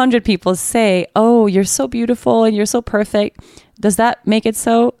is, if 100 people say, oh, you're so beautiful and you're so perfect, does that make it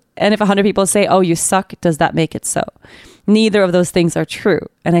so? And if 100 people say, oh, you suck, does that make it so? Neither of those things are true.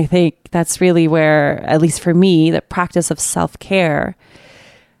 And I think that's really where, at least for me, the practice of self-care,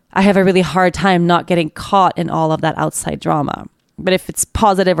 I have a really hard time not getting caught in all of that outside drama. But if it's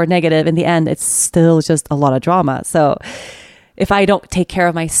positive or negative, in the end, it's still just a lot of drama. So if I don't take care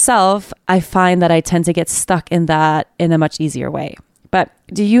of myself, I find that I tend to get stuck in that in a much easier way. But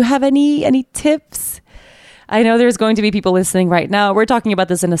do you have any tips? I know there's going to be people listening right now. We're talking about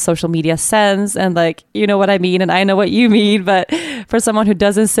this in a social media sense and you know what I mean and I know what you mean. But for someone who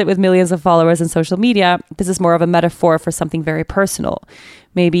doesn't sit with millions of followers in social media, this is more of a metaphor for something very personal.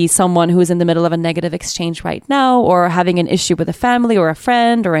 Maybe someone who's in the middle of a negative exchange right now or having an issue with a family or a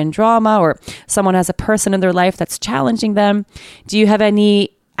friend or in drama, or someone has a person in their life that's challenging them. Do you have any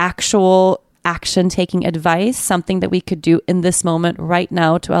actual action-taking advice, something that we could do in this moment right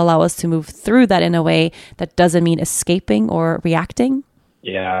now to allow us to move through that in a way that doesn't mean escaping or reacting?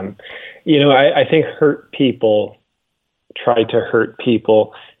 Yeah. I think hurt people try to hurt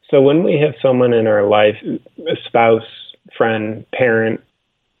people. So when we have someone in our life, a spouse, friend, parent,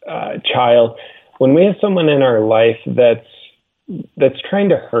 child, when we have someone in our life that's trying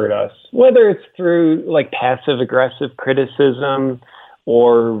to hurt us, whether it's through passive aggressive criticism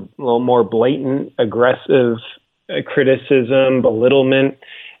or a little more blatant aggressive criticism, belittlement,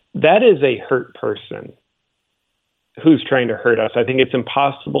 that is a hurt person who's trying to hurt us. I think it's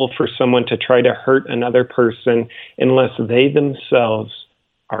impossible for someone to try to hurt another person unless they themselves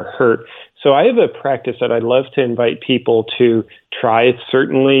are hurt. So I have a practice that I'd love to invite people to try. It's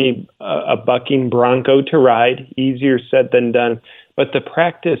certainly a bucking bronco to ride, easier said than done. But the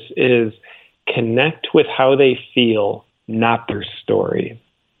practice is connect with how they feel, not their story.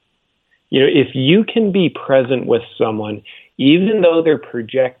 If you can be present with someone, even though they're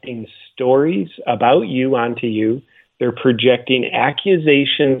projecting stories about you onto you, they're projecting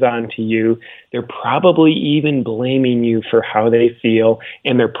accusations onto you. They're probably even blaming you for how they feel,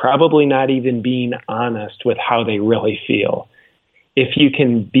 and they're probably not even being honest with how they really feel. If you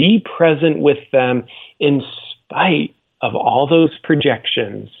can be present with them in spite of all those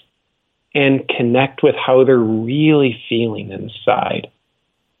projections and connect with how they're really feeling inside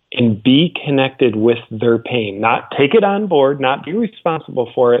and be connected with their pain, not take it on board, not be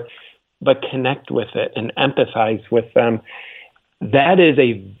responsible for it, but connect with it and empathize with them, that is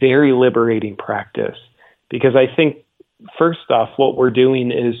a very liberating practice. Because I think, first off, what we're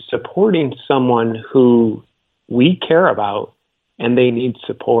doing is supporting someone who we care about and they need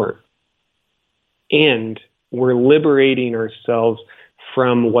support. And we're liberating ourselves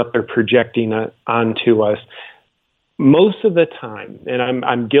from what they're projecting onto us. Most of the time, and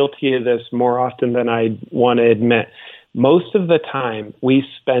I'm guilty of this more often than I want to admit, most of the time, we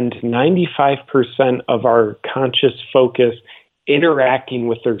spend 95% of our conscious focus interacting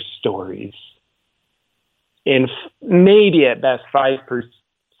with their stories. And maybe at best 5%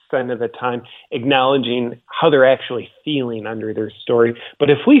 of the time, acknowledging how they're actually feeling under their story. But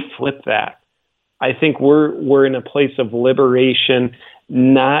if we flip that, I think we're in a place of liberation,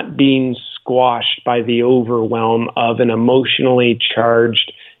 not being squashed by the overwhelm of an emotionally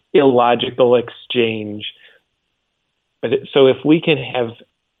charged, illogical exchange. So if we can have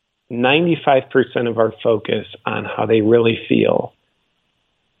 95% of our focus on how they really feel.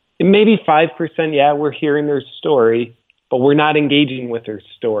 And maybe 5%, yeah, we're hearing their story, but we're not engaging with their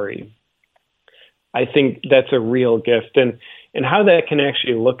story. I think that's a real gift. And how that can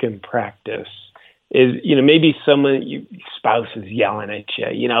actually look in practice is, maybe your spouse is yelling at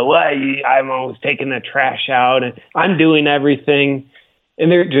you, I'm always taking the trash out and I'm doing everything.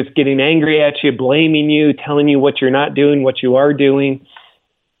 And they're just getting angry at you, blaming you, telling you what you're not doing, what you are doing.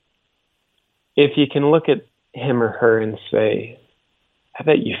 If you can look at him or her and say, I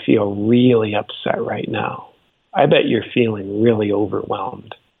bet you feel really upset right now. I bet you're feeling really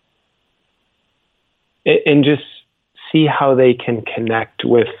overwhelmed. And just see how they can connect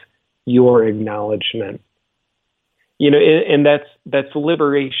with your acknowledgement. And that's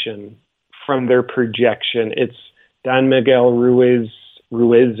liberation from their projection. It's Don Miguel Ruiz's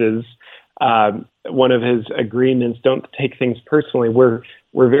one of his agreements, don't take things personally. We're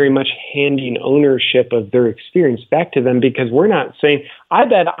very much handing ownership of their experience back to them, because we're not saying, I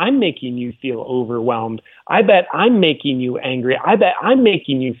bet I'm making you feel overwhelmed. I bet I'm making you angry. I bet I'm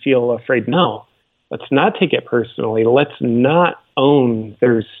making you feel afraid. No, let's not take it personally. Let's not own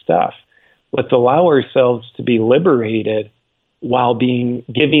their stuff. Let's allow ourselves to be liberated while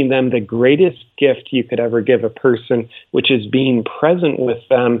giving them the greatest gift you could ever give a person, which is being present with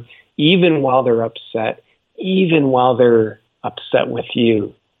them, even while they're upset, even while they're upset with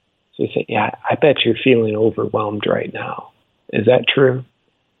you. So you say, yeah, I bet you're feeling overwhelmed right now. Is that true?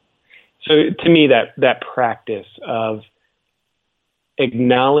 So to me, that practice of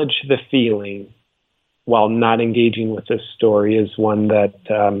acknowledge the feeling while not engaging with this story is one that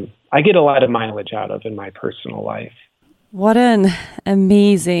I get a lot of mileage out of in my personal life. What an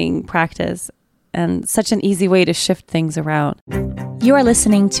amazing practice and such an easy way to shift things around. You are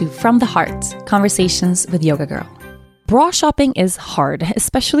listening to From the Heart, Conversations with Yoga Girl. Bra shopping is hard,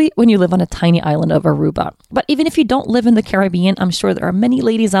 especially when you live on a tiny island of Aruba. But even if you don't live in the Caribbean, I'm sure there are many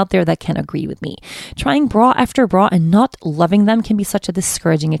ladies out there that can agree with me. Trying bra after bra and not loving them can be such a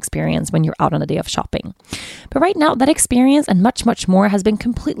discouraging experience when you're out on a day of shopping. But right now, that experience and much, much more has been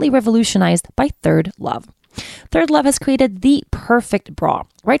completely revolutionized by Third Love. Third Love has created the perfect bra.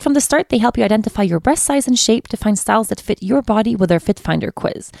 Right from the start, they help you identify your breast size and shape to find styles that fit your body with their Fit Finder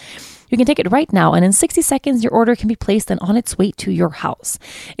quiz. You can take it right now, and in 60 seconds, your order can be placed and on its way to your house.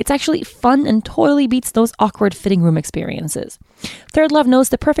 It's actually fun and totally beats those awkward fitting room experiences. Third Love knows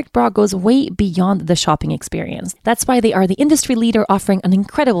the perfect bra goes way beyond the shopping experience. That's why they are the industry leader, offering an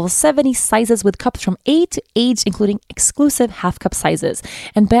incredible 70 sizes with cups from A to H, including exclusive half-cup sizes,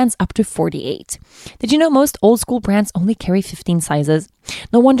 and bands up to 48. Did you know most old school brands only carry 15 sizes?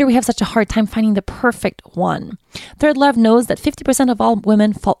 No wonder we have such a hard time finding the perfect one. Third Love knows that 50% of all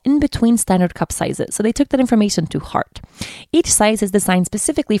women fall in between standard cup sizes, so they took that information to heart. Each size is designed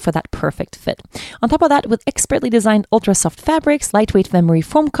specifically for that perfect fit. On top of that, with expertly designed ultra-soft fabrics, lightweight memory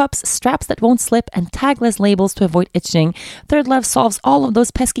foam cups, straps that won't slip, and tagless labels to avoid itching, Third Love solves all of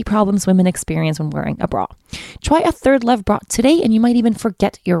those pesky problems women experience when wearing a bra. Try a Third Love bra today, and you might even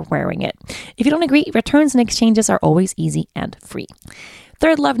forget you're wearing it. If you don't agree, returns and exchanges are always easy and free.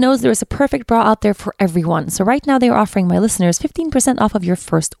 Third Love knows there is a perfect bra out there for everyone. So right now they are offering my listeners 15% off of your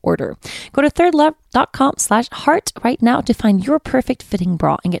first order. Go to thirdlove.com/heart right now to find your perfect fitting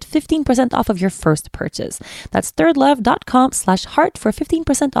bra and get 15% off of your first purchase. That's thirdlove.com/heart for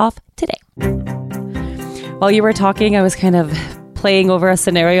 15% off today. While you were talking, I was kind of playing over a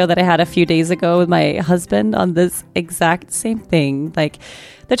scenario that I had a few days ago with my husband on this exact same thing, like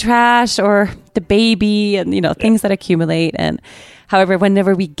the trash or the baby and, things that accumulate. And however,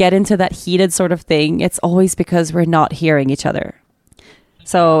 whenever we get into that heated sort of thing, it's always because we're not hearing each other.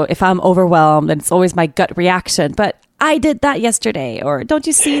 So if I'm overwhelmed, then it's always my gut reaction, but I did that yesterday, or don't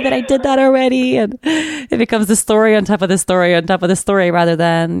you see that I did that already? And it becomes the story on top of the story on top of the story, rather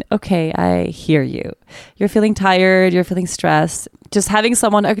than, okay, I hear you. You're feeling tired, you're feeling stressed. Just having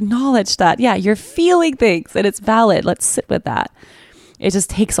someone acknowledge that, yeah, you're feeling things and it's valid. Let's sit with that. It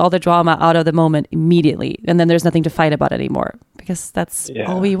just takes all the drama out of the moment immediately. And then there's nothing to fight about anymore, because that's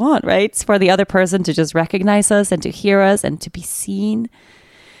all we want, right? It's for the other person to just recognize us and to hear us and to be seen.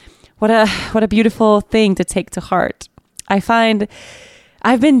 What a beautiful thing to take to heart. I find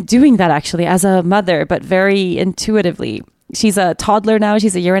I've been doing that actually as a mother, but very intuitively. She's a toddler now.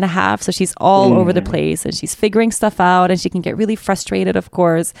 She's 1.5 years. So she's all over the place and she's figuring stuff out, and she can get really frustrated, of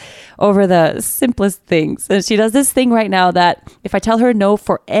course, over the simplest things. And she does this thing right now that if I tell her no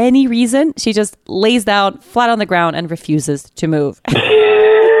for any reason, she just lays down flat on the ground and refuses to move.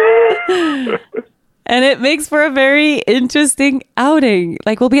 And it makes for a very interesting outing.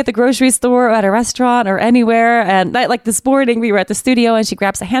 Like we'll be at the grocery store or at a restaurant or anywhere. And like this morning we were at the studio and she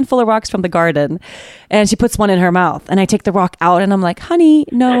grabs a handful of rocks from the garden and she puts one in her mouth. And I take the rock out and I'm like, honey,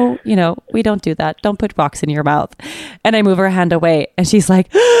 no, we don't do that. Don't put rocks in your mouth. And I move her hand away and she's like,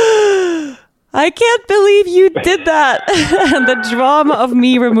 I can't believe you did that. And the drama of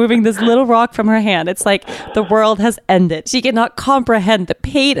me removing this little rock from her hand, it's like the world has ended. She cannot comprehend the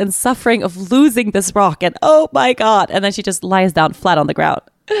pain and suffering of losing this rock. And oh my God. And then she just lies down flat on the ground.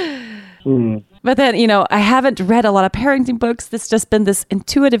 But then, I haven't read a lot of parenting books. It's just been this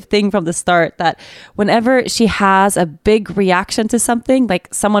intuitive thing from the start that whenever she has a big reaction to something,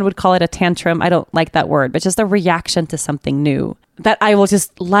 like someone would call it a tantrum. I don't like that word, but just a reaction to something new, that I will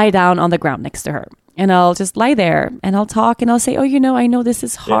just lie down on the ground next to her and I'll just lie there and I'll talk and I'll say, oh, I know this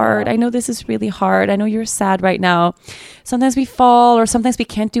is hard. I know this is really hard. I know you're sad right now. Sometimes we fall or sometimes we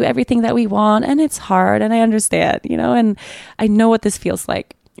can't do everything that we want and it's hard and I understand, and I know what this feels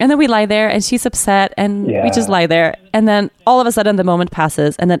like. And then we lie there and she's upset and we just lie there. And then all of a sudden the moment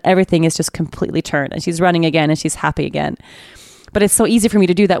passes and then everything is just completely turned and she's running again and she's happy again. But it's so easy for me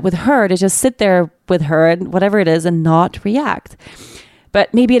to do that with her, to just sit there with her and whatever it is and not react.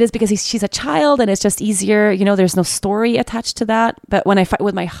 But maybe it is because she's a child and it's just easier. There's no story attached to that. But when I fight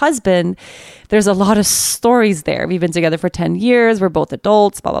with my husband, there's a lot of stories there. We've been together for 10 years. We're both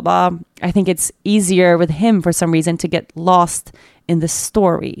adults, blah, blah, blah. I think it's easier with him for some reason to get lost in the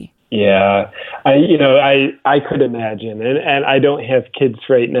story. Yeah, I could imagine. And I don't have kids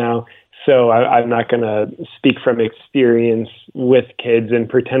right now. So I'm not going to speak from experience with kids and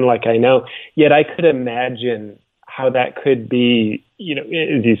pretend like I know. Yet I could imagine how that could be,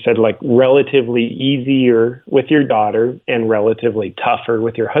 as you said, like relatively easier with your daughter and relatively tougher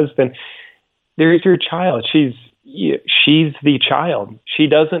with your husband. There's your child. She's the child. She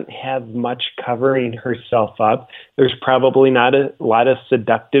doesn't have much covering herself up. There's probably not a lot of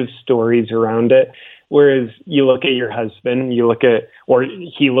seductive stories around it. Whereas you look at your husband, or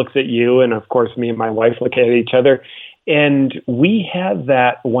he looks at you, and of course me and my wife look at each other, and we have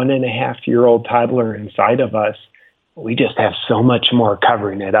that 1.5-year-old toddler inside of us. We just have so much more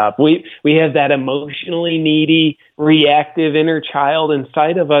covering it up. We have that emotionally needy, reactive inner child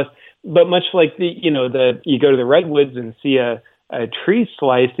inside of us. But much like you go to the redwoods and see a tree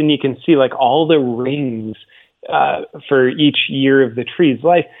sliced, and you can see like all the rings for each year of the tree's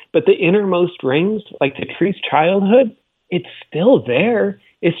life. But the innermost rings, like the tree's childhood, it's still there.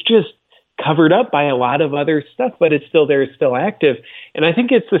 It's just covered up by a lot of other stuff, but it's still there, it's still active. And I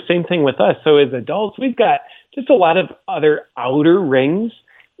think it's the same thing with us. So as adults, we've got just a lot of other outer rings.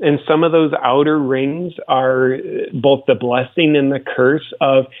 And some of those outer rings are both the blessing and the curse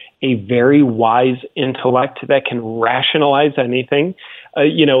of a very wise intellect that can rationalize anything,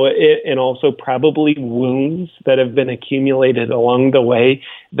 and also probably wounds that have been accumulated along the way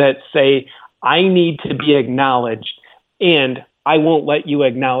that say, I need to be acknowledged and I won't let you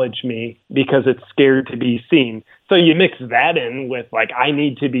acknowledge me because it's scared to be seen. So you mix that in with like, I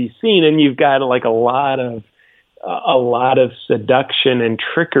need to be seen, and you've got like a lot of seduction and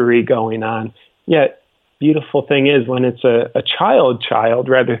trickery going on. Yet, beautiful thing is when it's a child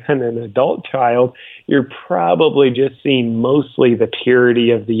rather than an adult child, you're probably just seeing mostly the purity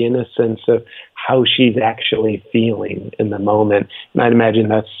of the innocence of how she's actually feeling in the moment. And I'd imagine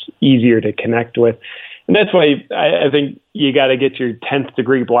that's easier to connect with. And that's why I think you got to get your 10th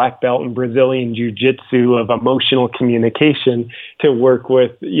degree black belt in Brazilian Jiu-Jitsu of emotional communication to work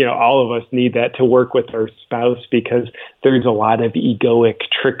with, all of us need that to work with our spouse, because there's a lot of egoic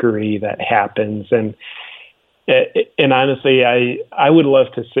trickery that happens. And honestly, I would love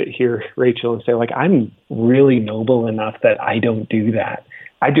to sit here, Rachel, and say, like, I'm really noble enough that I don't do that.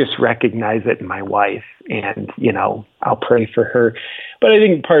 I just recognize it in my wife, and, I'll pray for her. But I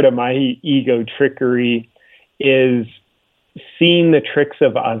think part of my ego trickery is seeing the tricks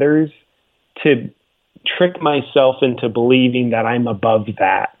of others to trick myself into believing that I'm above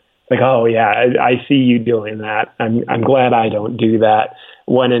that. Like, oh yeah, I see you doing that. I'm glad I don't do that.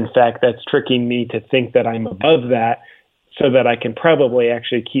 When in fact, that's tricking me to think that I'm above that so that I can probably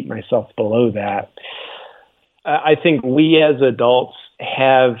actually keep myself below that. I think we as adults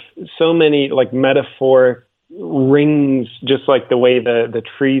have so many like metaphoric rings, just like the way the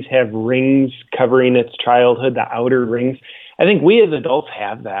trees have rings covering its childhood, the outer rings. I think we as adults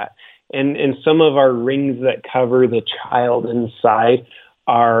have that. And some of our rings that cover the child inside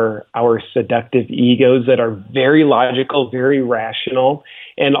are our seductive egos that are very logical, very rational,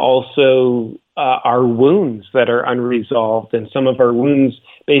 and also our wounds that are unresolved. And some of our wounds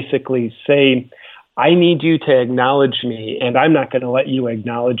basically say, I need you to acknowledge me, and I'm not going to let you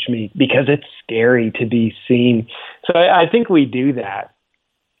acknowledge me because it's scary to be seen. So I think we do that.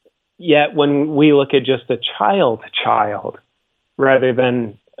 Yet when we look at just a child rather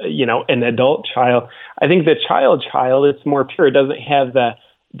than, an adult child, I think the child, it's more pure. It doesn't have the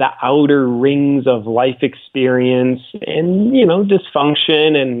outer rings of life experience and,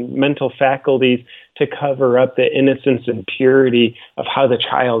 dysfunction and mental faculties to cover up the innocence and purity of how the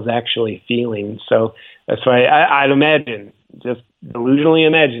child's actually feeling. So that's why I'd imagine, just delusionally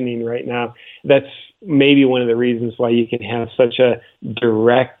imagining right now, that's maybe one of the reasons why you can have such a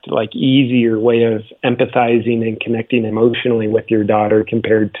direct, easier way of empathizing and connecting emotionally with your daughter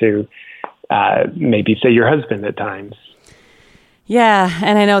compared to maybe, say, your husband at times. Yeah,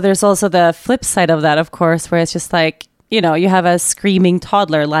 and I know there's also the flip side of that, of course, where it's just you have a screaming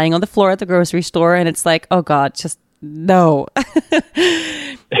toddler lying on the floor at the grocery store, and it's like, oh God, just no.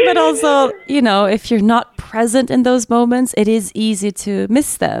 But also, if you're not present in those moments, it is easy to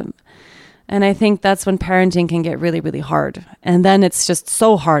miss them. And I think that's when parenting can get really, really hard. And then it's just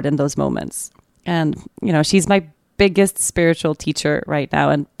so hard in those moments. And, she's my biggest spiritual teacher right now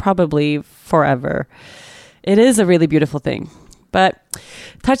and probably forever. It is a really beautiful thing. But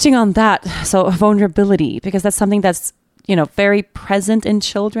touching on that, so vulnerability, because that's something that's, very present in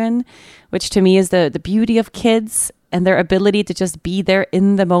children, which to me is the beauty of kids and their ability to just be there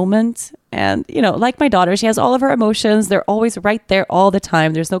in the moment. And, like my daughter, she has all of her emotions. They're always right there all the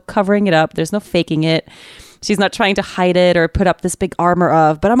time. There's no covering it up. There's no faking it. She's not trying to hide it or put up this big armor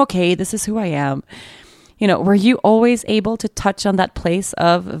of, but I'm okay. This is who I am. Were you always able to touch on that place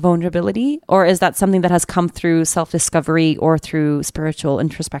of vulnerability? Or is that something that has come through self-discovery or through spiritual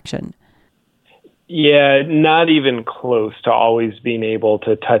introspection? Yeah, not even close to always being able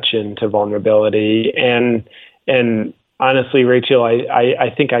to touch into vulnerability. And honestly, Rachel,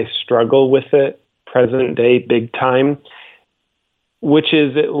 I think I struggle with it present day big time, which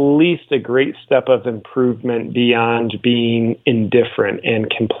is at least a great step of improvement beyond being indifferent and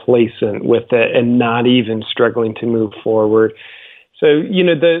complacent with it and not even struggling to move forward. So,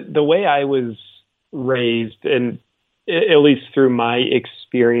 the way I was raised, and at least through my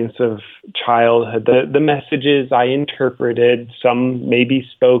experience of childhood, the messages I interpreted, some maybe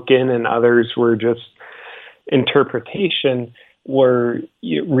spoken and others were just interpretation, were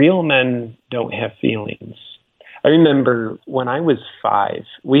real men don't have feelings. I remember when I was 5,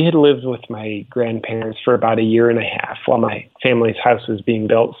 we had lived with my grandparents for about a year and a half while my family's house was being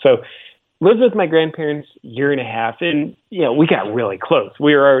built. So lived with my grandparents a year and a half, and we got really close.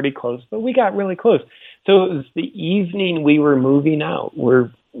 We were already close, but we got really close. So it was the evening we were moving out.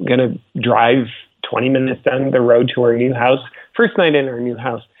 We're going to drive 20 minutes down the road to our new house, first night in our new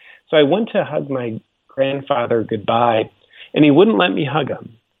house. So I went to hug my grandfather goodbye, and he wouldn't let me hug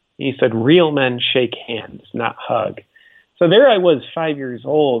him. He said, real men shake hands, not hug. So there I was, 5 years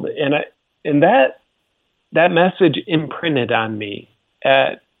old, and that message imprinted on me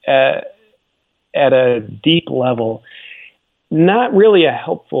at a deep level. Not really a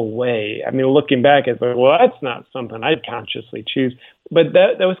helpful way. I mean, looking back, it's like, well, that's not something I'd consciously choose. But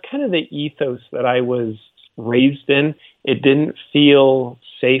that was kind of the ethos that I was raised in. It didn't feel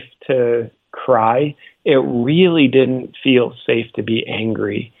safe to cry. It really didn't feel safe to be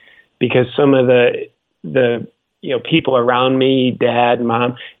angry, because some of the people around me, dad,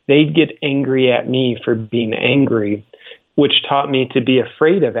 mom, they'd get angry at me for being angry, which taught me to be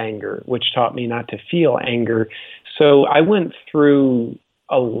afraid of anger, which taught me not to feel anger. So I went through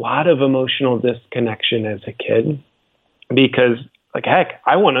a lot of emotional disconnection as a kid because, heck,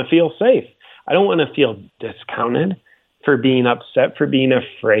 I want to feel safe. I don't want to feel discounted for being upset, for being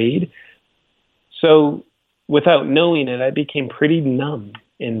afraid. So without knowing it, I became pretty numb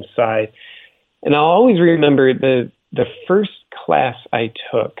inside. And I'll always remember the first class I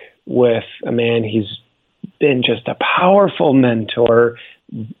took with a man. He's been just a powerful mentor,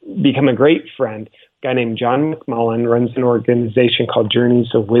 become a great friend. A guy named John McMullen runs an organization called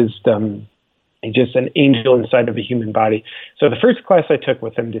Journeys of Wisdom. He's just an angel inside of a human body. So the first class I took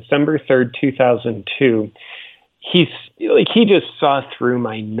with him, December 3rd, 2002, he just saw through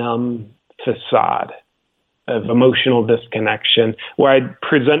my numb facade of emotional disconnection, where I'd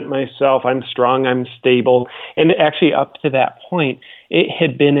present myself, I'm strong, I'm stable. And actually up to that point, it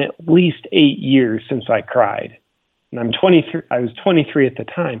had been at least 8 years since I cried. And I'm 23, I was 23 at the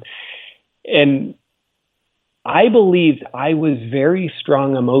time. And I believed I was very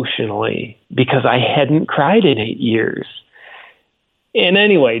strong emotionally because I hadn't cried in 8 years. And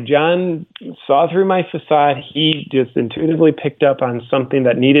anyway, John saw through my facade. He just intuitively picked up on something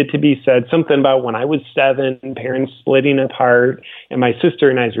that needed to be said, something about when I was 7, parents splitting apart, and my sister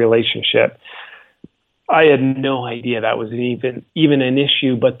and I's relationship. I had no idea that was even an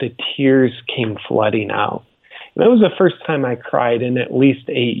issue, but the tears came flooding out. And that was the first time I cried in at least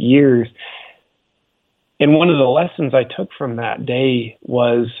 8 years. And one of the lessons I took from that day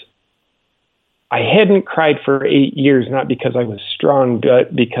was I hadn't cried for 8 years, not because I was strong,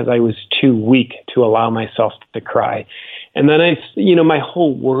 but because I was too weak to allow myself to cry. And then my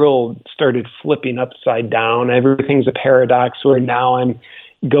whole world started flipping upside down. Everything's a paradox where now I'm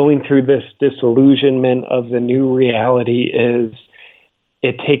going through this disillusionment of the new reality is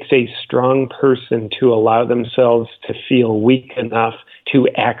it takes a strong person to allow themselves to feel weak enough to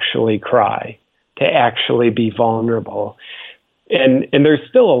actually cry, to actually be vulnerable. And there's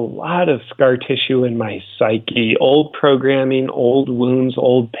still a lot of scar tissue in my psyche, old programming, old wounds,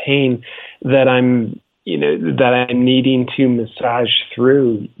 old pain that I'm needing to massage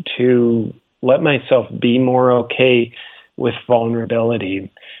through to let myself be more okay with vulnerability.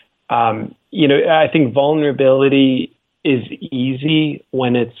 I think vulnerability is easy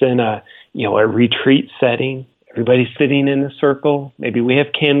when it's in a retreat setting. Everybody's sitting in a circle. Maybe we have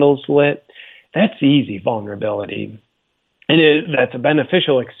candles lit. That's easy vulnerability. And that's a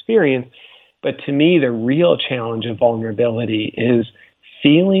beneficial experience. But to me, the real challenge of vulnerability is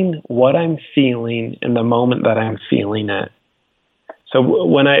feeling what I'm feeling in the moment that I'm feeling it. So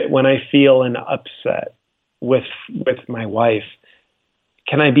when I feel an upset with my wife,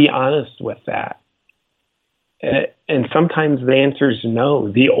 can I be honest with that? And sometimes the answer is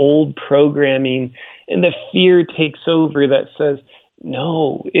no. The old programming and the fear takes over that says,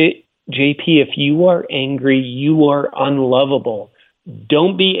 no, JP, if you are angry, you are unlovable.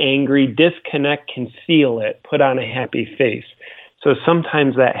 Don't be angry, disconnect, conceal it, put on a happy face. So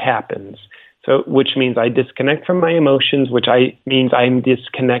sometimes that happens. So, which means I disconnect from my emotions, means I'm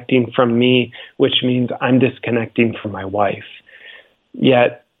disconnecting from me, which means I'm disconnecting from my wife.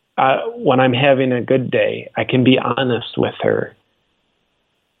 Yet, when I'm having a good day, I can be honest with her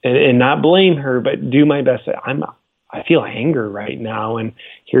and not blame her, but do my best. I feel anger right now, and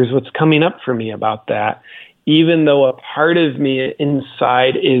here's what's coming up for me about that. Even though a part of me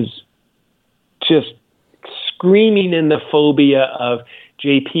inside is just screaming in the phobia of,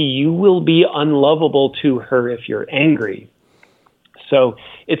 JP, you will be unlovable to her if you're angry. So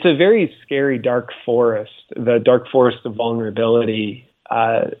it's a very scary dark forest, the dark forest of vulnerability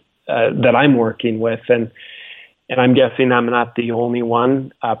that I'm working with. And I'm guessing I'm not the only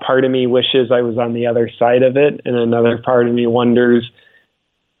one. Part of me wishes I was on the other side of it. And another part of me wonders,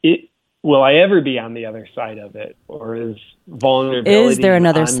 will I ever be on the other side of it? Or is vulnerability Is there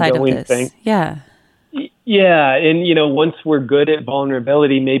another side of this? Thing? Yeah. Yeah. And, once we're good at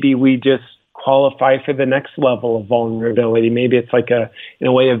vulnerability, maybe we just qualify for the next level of vulnerability. Maybe it's like a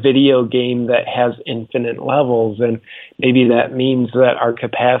video game that has infinite levels. And maybe that means that our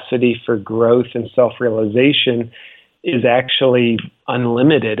capacity for growth and self-realization is actually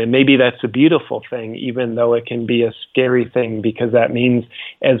unlimited. And maybe that's a beautiful thing, even though it can be a scary thing, because that means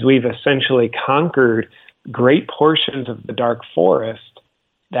as we've essentially conquered great portions of the dark forest,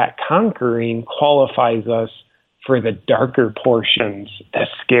 that conquering qualifies us for the darker portions, the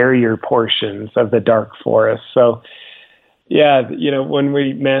scarier portions of the dark forest. So, yeah, when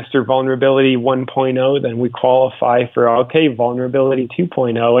we master vulnerability 1.0, then we qualify for, vulnerability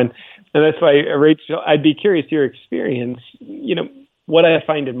 2.0. And that's why, Rachel, I'd be curious your experience. What I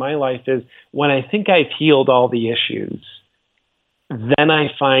find in my life is when I think I've healed all the issues, then I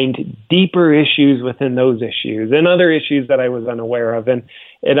find deeper issues within those issues and other issues that I was unaware of. And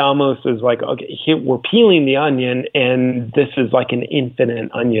it almost is like, we're peeling the onion and this is like an infinite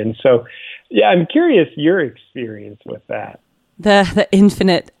onion. So yeah, I'm curious your experience with that. The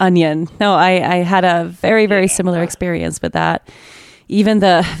infinite onion. No, I had a very, very similar experience with that. Even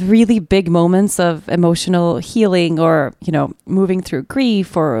the really big moments of emotional healing or, moving through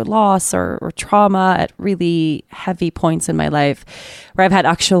grief or loss or trauma at really heavy points in my life where I've had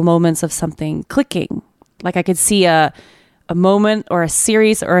actual moments of something clicking. Like I could see a moment or a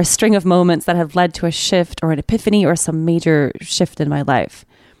series or a string of moments that have led to a shift or an epiphany or some major shift in my life.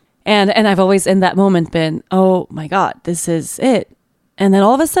 And I've always in that moment been, oh my God, this is it. And then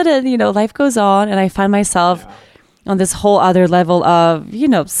all of a sudden, life goes on and I find myself on this whole other level of,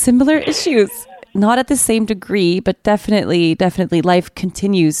 similar issues, not at the same degree, but definitely life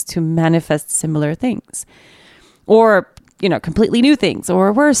continues to manifest similar things or, completely new things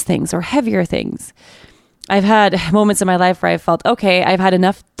or worse things or heavier things. I've had moments in my life where I felt, okay, I've had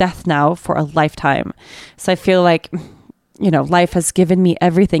enough death now for a lifetime. So I feel like, life has given me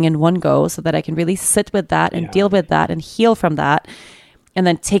everything in one go so that I can really sit with that and deal with that and heal from that and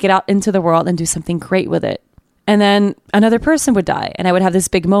then take it out into the world and do something great with it. And then another person would die, and I would have this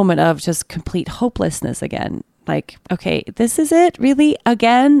big moment of just complete hopelessness again. Like, okay, this is it? Really?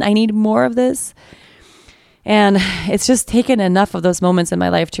 Again? I need more of this? And it's just taken enough of those moments in my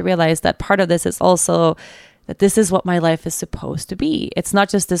life to realize that part of this is also that this is what my life is supposed to be. It's not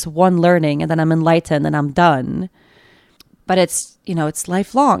just this one learning and then I'm enlightened and I'm done, but it's, it's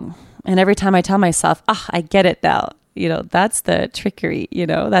lifelong. And every time I tell myself, I get it now, that's the trickery,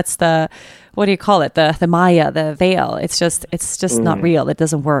 that's the, what do you call it? The Maya, the veil. It's just not real. It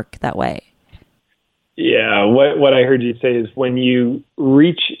doesn't work that way. Yeah. What I heard you say is when you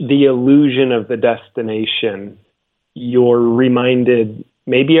reach the illusion of the destination, you're reminded,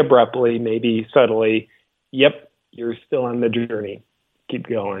 maybe abruptly, maybe subtly, yep, you're still on the journey. Keep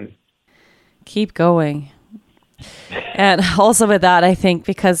going. Keep going. And also with that, I think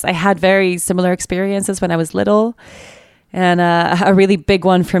because I had very similar experiences when I was little, and a really big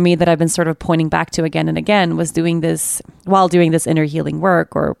one for me that I've been sort of pointing back to again and again was doing this inner healing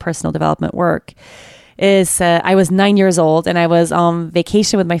work or personal development work is I was 9 years old and I was on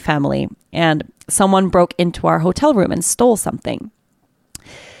vacation with my family, and someone broke into our hotel room and stole something.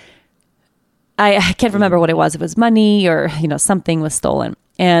 I can't remember what it was. It was money or, something was stolen.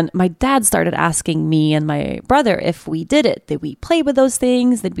 And my dad started asking me and my brother if we did it. Did we play with those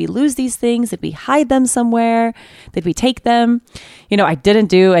things? Did we lose these things? Did we hide them somewhere? Did we take them? I didn't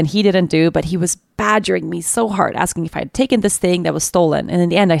do and he didn't do, but he was badgering me so hard, asking if I had taken this thing that was stolen. And in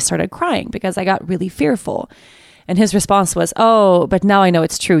the end, I started crying because I got really fearful. And his response was, oh, but now I know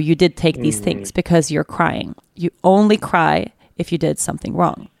it's true. You did take these things because you're crying. You only cry if you did something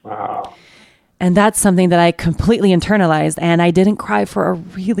wrong. Wow. And that's something that I completely internalized, and I didn't cry for a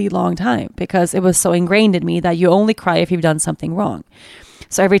really long time because it was so ingrained in me that you only cry if you've done something wrong.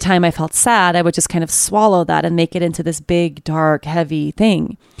 So every time I felt sad, I would just kind of swallow that and make it into this big, dark, heavy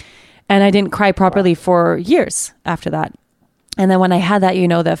thing. And I didn't cry properly for years after that. And then when I had that,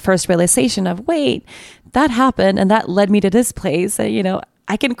 the first realization of, wait, that happened and that led me to this place.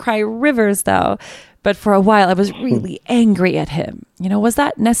 I can cry rivers now. But for a while, I was really angry at him. Was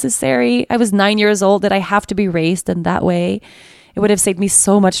that necessary? I was 9 years old. Did I have to be raised in that way? It would have saved me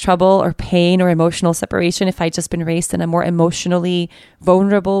so much trouble or pain or emotional separation if I'd just been raised in a more emotionally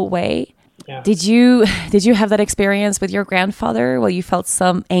vulnerable way. Yeah. Did you have that experience with your grandfather? Well, you felt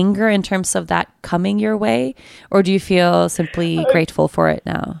some anger in terms of that coming your way? Or do you feel simply grateful for it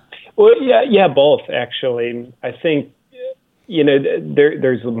now? Well, yeah, both, actually. I think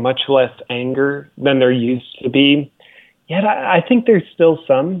there's much less anger than there used to be. Yet I think there's still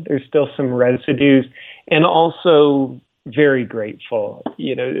some residues, and also very grateful.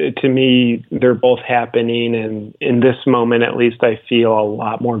 To me, they're both happening, and in this moment, at least, I feel a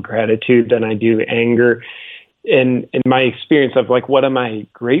lot more gratitude than I do anger. And in my experience of what am I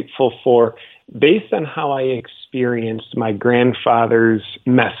grateful for, based on how I experienced my grandfather's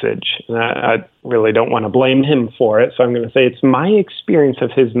message. And I really don't want to blame him for it, so I'm going to say it's my experience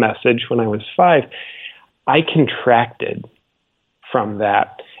of his message when I was 5. I contracted from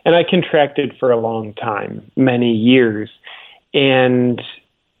that. And I contracted for a long time, many years. And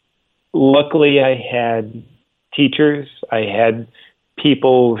luckily I had teachers, I had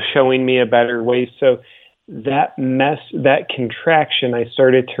people showing me a better way. So that contraction, I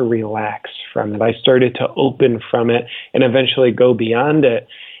started to relax from it. I started to open from it and eventually go beyond it.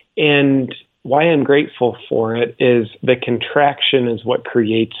 And why I'm grateful for it is the contraction is what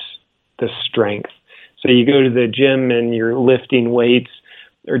creates the strength. So you go to the gym and you're lifting weights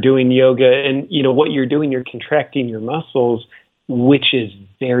or doing yoga, and what you're doing, you're contracting your muscles, which is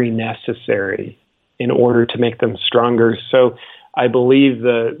very necessary in order to make them stronger. So I believe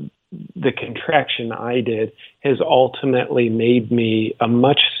the contraction I did has ultimately made me a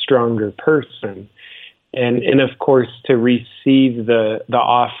much stronger person. And of course, to receive the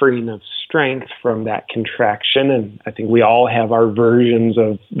offering of strength from that contraction, and I think we all have our versions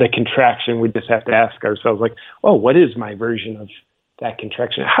of the contraction. We just have to ask ourselves, what is my version of that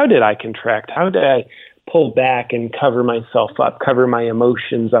contraction? How did I contract? How did I pull back and cover myself up, cover my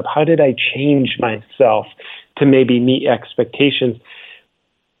emotions up? How did I change myself to maybe meet expectations?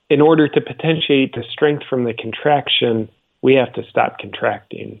 In order to potentiate the strength from the contraction, we have to stop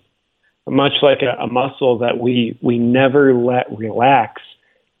contracting. Much like a muscle that we never let relax,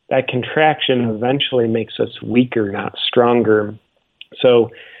 that contraction eventually makes us weaker, not stronger.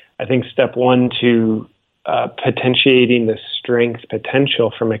 So I think step one to potentiating the strength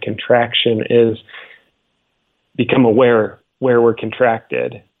potential from a contraction is become aware where we're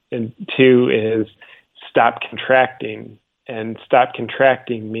contracted. And 2 is stop contracting and stop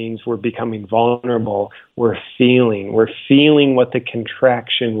contracting means we're becoming vulnerable. We're feeling what the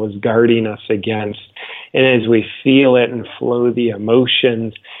contraction was guarding us against. And as we feel it and flow the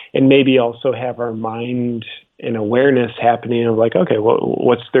emotions, and maybe also have our mind and awareness happening of like, okay, well,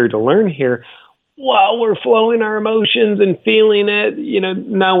 what's there to learn here? While we're flowing our emotions and feeling it,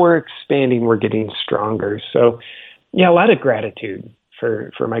 now we're expanding, we're getting stronger. So yeah, a lot of gratitude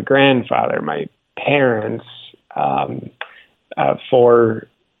for my grandfather, my parents, for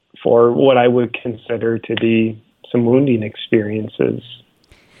what I would consider to be some wounding experiences.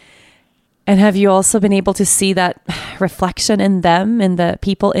 And have you also been able to see that reflection in them, in the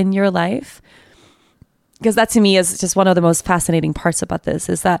people in your life? Because that to me is just one of the most fascinating parts about this,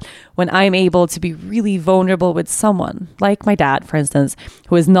 is that when I'm able to be really vulnerable with someone, like my dad, for instance,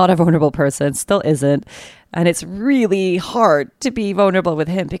 who is not a vulnerable person, still isn't, and it's really hard to be vulnerable with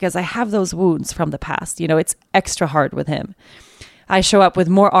him because I have those wounds from the past. It's extra hard with him. I show up with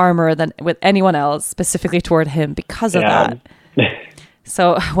more armor than with anyone else, specifically toward him because of that.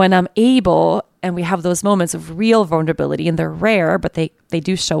 So when I'm able, and we have those moments of real vulnerability, and they're rare, but they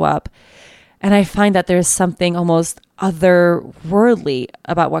do show up, and I find that there's something almost otherworldly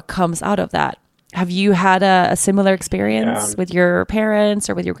about what comes out of that. Have you had a similar experience with your parents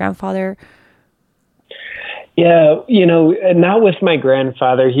or with your grandfather? Yeah, not with my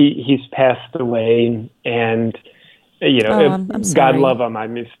grandfather. He's passed away, and I'm sorry. God love him. I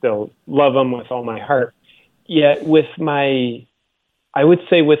still love him with all my heart. Yet I would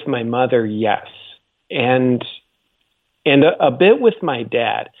say with my mother, yes, and a bit with my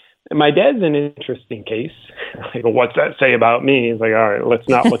dad. My dad's an interesting case. Like, what's that say about me? He's like, all right, let's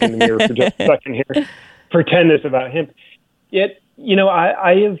not look in the mirror for just a second here. Pretend it's about him. Yet,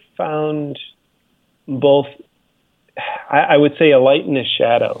 I have found both, I would say, a light and a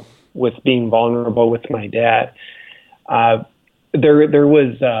shadow with being vulnerable with my dad. There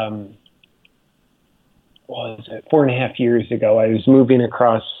was, what was it, 4.5 years ago, I was moving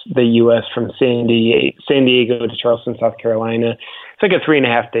across the U.S. from San Diego to Charleston, South Carolina. It's like a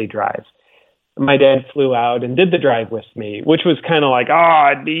 3.5-day drive. My dad flew out and did the drive with me, which was kind of like,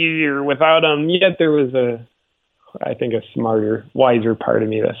 it'd be easier without him. Yet there was I think a smarter, wiser part of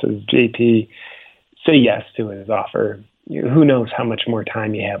me that says, JP, say yes to his offer. Who knows how much more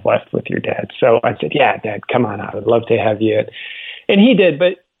time you have left with your dad. So I said, yeah, Dad, come on out. I'd love to have you. And he did.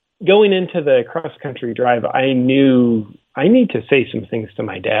 But going into the cross-country drive, I knew I need to say some things to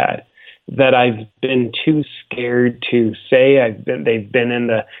my dad that I've been too scared to say. They've been in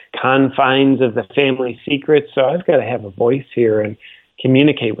the confines of the family secret, so I've got to have a voice here and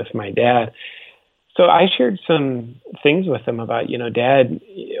communicate with my dad. So I shared some things with him about, Dad,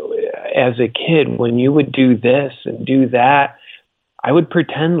 as a kid, when you would do this and do that, I would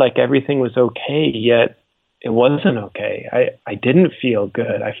pretend like everything was okay, yet it wasn't okay. I didn't feel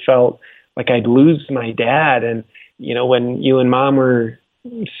good. I felt like I'd lose my dad. And, when you and Mom were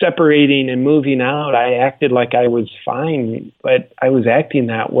separating and moving out, I acted like I was fine, but I was acting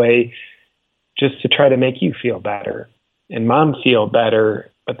that way just to try to make you feel better and Mom feel better.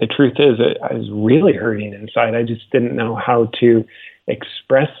 But the truth is, I was really hurting inside. I just didn't know how to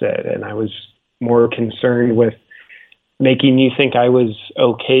express it. And I was more concerned with making you think I was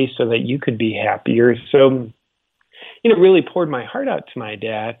okay so that you could be happier. So, really poured my heart out to my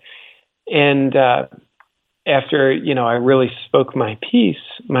dad. And after, I really spoke my piece,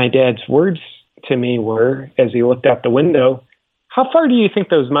 my dad's words to me were, as he looked out the window, how far do you think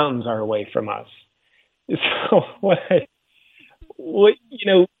those mountains are away from us? So what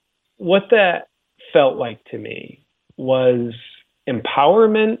that felt like to me was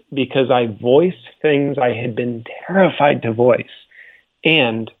empowerment, because I voiced things I had been terrified to voice.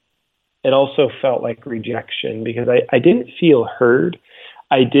 And it also felt like rejection, because I didn't feel heard.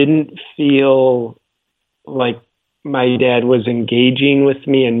 I didn't feel like my dad was engaging with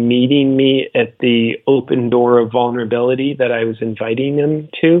me and meeting me at the open door of vulnerability that I was inviting him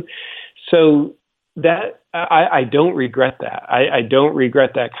to. So that I don't regret that. I don't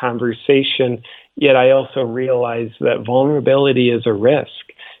regret that conversation. Yet I also realize that vulnerability is a risk,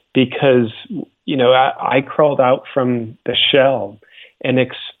 because, I crawled out from the shell and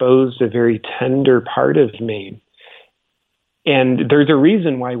exposed a very tender part of me. And there's a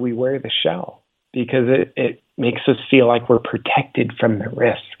reason why we wear the shell, because it makes us feel like we're protected from the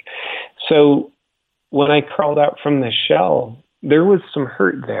risk. So when I crawled out from the shell, there was some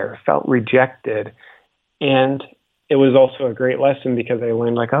hurt there, felt rejected. And it was also a great lesson, because I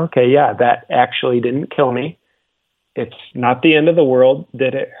learned okay, yeah, that actually didn't kill me. It's not the end of the world.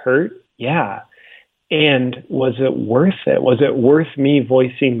 Did it hurt? Yeah. And was it worth it? Was it worth me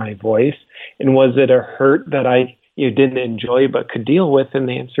voicing my voice? And was it a hurt that I you didn't enjoy but could deal with? And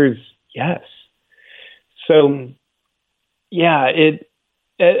the answer is yes. So, yeah,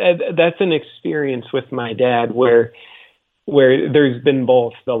 that's an experience with my dad where there's been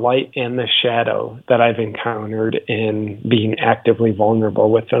both the light and the shadow that I've encountered in being actively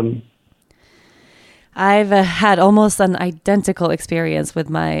vulnerable with him. I've had almost an identical experience with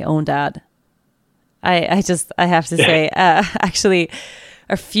my own dad. I have to say, actually,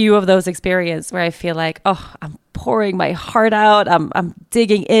 a few of those experiences where I feel like, oh, I'm pouring my heart out. I'm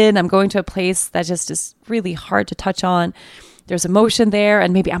digging in. I'm going to a place that just is really hard to touch on. There's emotion there,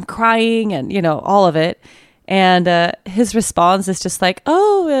 and maybe I'm crying, and all of it. And his response is just like,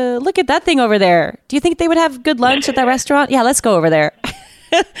 oh, look at that thing over there. Do you think they would have good lunch at that restaurant? Yeah, let's go over there.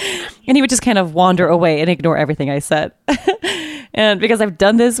 And he would just kind of wander away and ignore everything I said. And because I've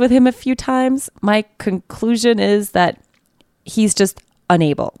done this with him a few times, my conclusion is that he's just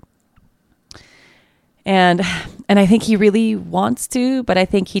unable. And I think he really wants to, but I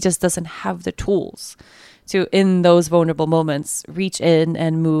think he just doesn't have the tools to, in those vulnerable moments, reach in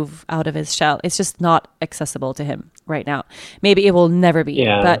and move out of his shell. It's just not accessible to him right now. Maybe it will never be,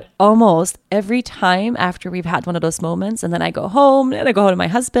 but almost every time after we've had one of those moments, and then I go home and I go home to my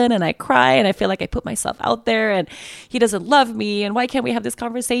husband and I cry and I feel like I put myself out there and he doesn't love me and why can't we have this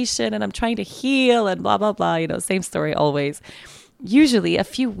conversation, and I'm trying to heal and blah, blah, blah, same story always. Usually a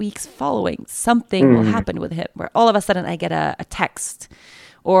few weeks following, something will happen with him where all of a sudden I get a text,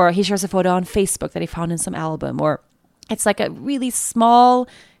 or he shares a photo on Facebook that he found in some album, or it's like a really small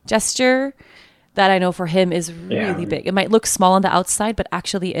gesture that I know for him is really big. It might look small on the outside, but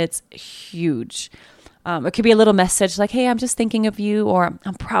actually it's huge. It could be a little message like, hey, I'm just thinking of you, or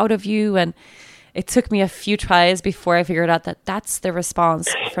I'm proud of you. And it took me a few tries before I figured out that that's the response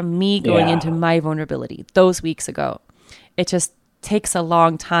from me going into my vulnerability those weeks ago. It just takes a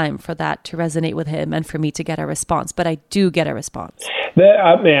long time for that to resonate with him and for me to get a response, but I do get a response.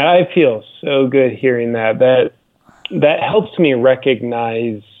 I feel so good hearing that. That helps me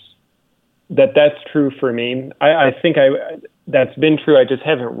recognize that that's true for me. I think that's been true. I just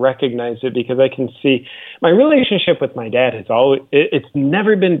haven't recognized it because I can see my relationship with my dad it's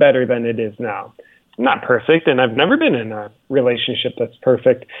never been better than it is now. It's not perfect, and I've never been in a relationship that's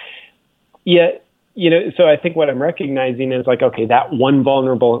perfect. Yet, so I think what I'm recognizing is like, okay, that one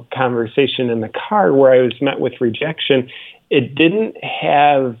vulnerable conversation in the car where I was met with rejection, it didn't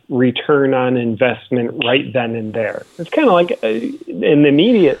have return on investment right then and there. It's kind of like in the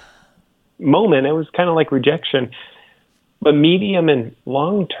immediate moment, it was kind of like rejection. But medium and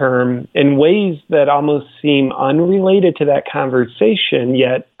long term, in ways that almost seem unrelated to that conversation,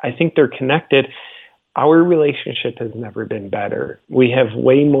 yet I think they're connected, our relationship has never been better. We have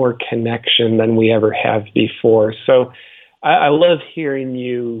way more connection than we ever have before. So I love hearing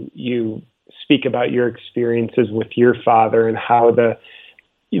you speak about your experiences with your father and how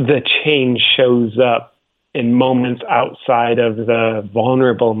the change shows up in moments outside of the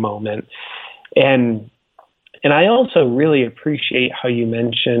vulnerable moment. And I also really appreciate how you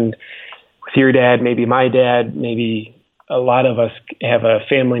mentioned with your dad, maybe my dad, maybe a lot of us have a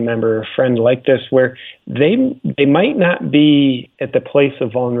family member or friend like this where they might not be at the place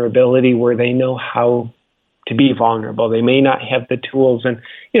of vulnerability where they know how to be vulnerable. They may not have the tools, and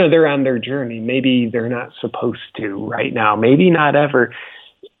they're on their journey. Maybe they're not supposed to right now, maybe not ever.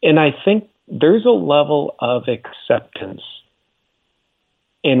 And I think there's a level of acceptance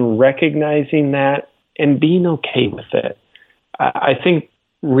in recognizing that and being okay with it. I think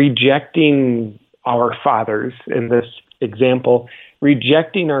rejecting our fathers in this example,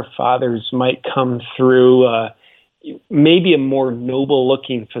 rejecting our fathers might come through maybe a more noble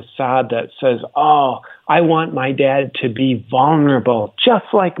looking facade that says, oh, I want my dad to be vulnerable just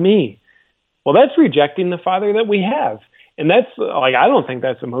like me. Well, that's rejecting the father that we have. And that's like, I don't think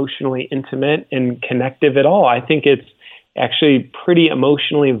that's emotionally intimate and connective at all. I think it's actually pretty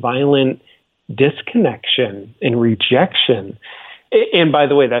emotionally violent disconnection and rejection. And by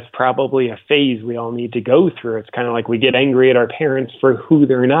the way, that's probably a phase we all need to go through. It's kind of like we get angry at our parents for who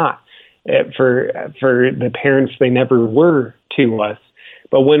they're not, for the parents they never were to us.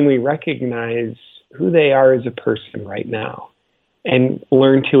 But when we recognize who they are as a person right now and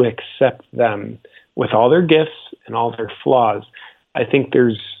learn to accept them with all their gifts and all their flaws, I think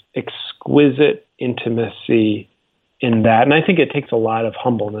there's exquisite intimacy in that. And I think it takes a lot of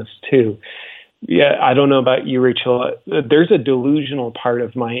humbleness too. Yeah, I don't know about you, Rachel. There's a delusional part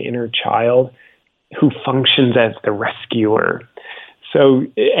of my inner child who functions as the rescuer. So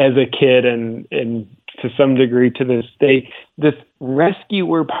as a kid and to some degree to this day, this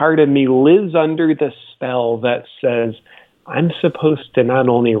rescuer part of me lives under the spell that says, I'm supposed to not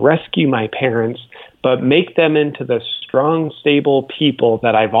only rescue my parents, but make them into the strong, stable people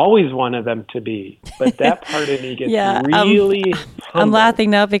that I've always wanted them to be. But that part of me gets really humbled. I'm laughing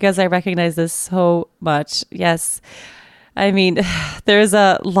now because I recognize this so much. Yes. I mean, there's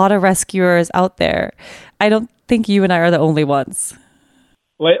a lot of rescuers out there. I don't think you and I are the only ones.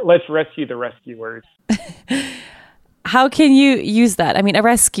 Let's rescue the rescuers. How can you use that? I mean, a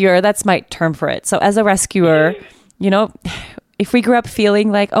rescuer, that's my term for it. So as a rescuer, if we grew up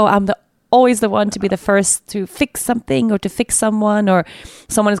feeling like, oh, I'm always the one to be the first to fix something or to fix someone, or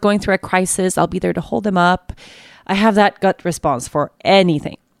someone is going through a crisis, I'll be there to hold them up. I have that gut response for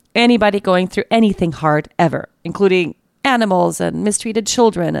anything. Anybody going through anything hard ever, including animals and mistreated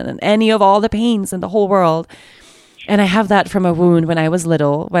children and any of all the pains in the whole world. And I have that from a wound when I was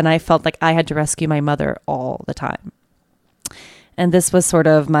little, when I felt like I had to rescue my mother all the time. And this was sort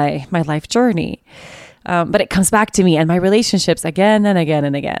of my life journey. But it comes back to me and my relationships again and again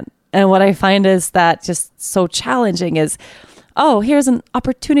and again. And what I find is that just so challenging is, oh, here's an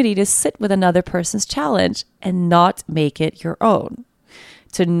opportunity to sit with another person's challenge and not make it your own.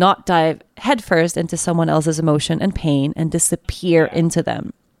 To not dive headfirst into someone else's emotion and pain and disappear into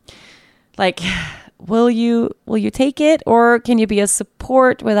them. Like, will you take it, or can you be a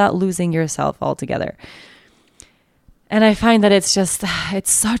support without losing yourself altogether? And I find that it's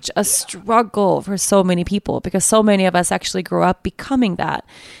such a struggle for so many people, because so many of us actually grow up becoming that.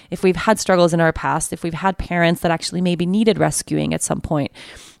 If we've had struggles in our past, if we've had parents that actually maybe needed rescuing at some point,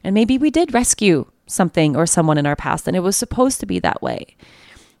 and maybe we did rescue something or someone in our past and it was supposed to be that way.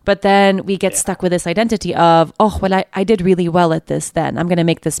 But then we get stuck with this identity of, oh, well, I did really well at this then. I'm going to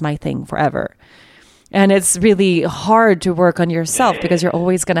make this my thing forever. And it's really hard to work on yourself because you're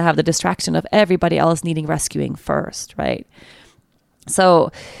always going to have the distraction of everybody else needing rescuing first, right?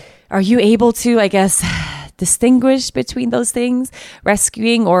 So are you able to, I guess, distinguish between those things,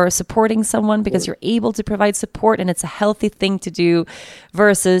 rescuing or supporting someone because you're able to provide support and it's a healthy thing to do,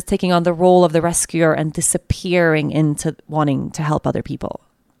 versus taking on the role of the rescuer and disappearing into wanting to help other people?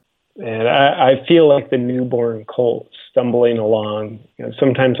 And I feel like the newborn colt stumbling along.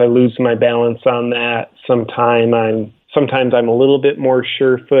 Sometimes I lose my balance on that. Sometimes I'm a little bit more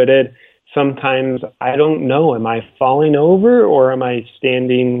sure-footed. Sometimes I don't know. Am I falling over, or am I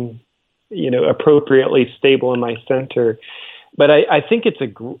standing, appropriately stable in my center? But I think it's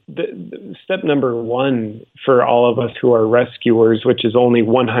step number one for all of us who are rescuers, which is only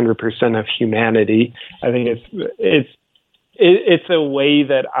 100% of humanity. I think it's a way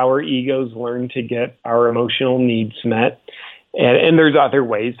that our egos learn to get our emotional needs met. And there's other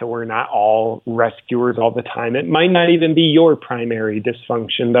ways that we're not all rescuers all the time. It might not even be your primary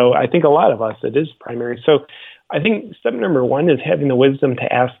dysfunction, though I think a lot of us, it is primary. So I think step number one is having the wisdom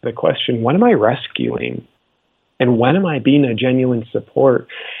to ask the question, what am I rescuing? And when am I being a genuine support?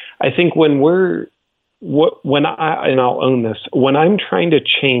 I think and I'll own this, when I'm trying to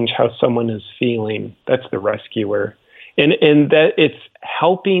change how someone is feeling, that's the rescuer. And that it's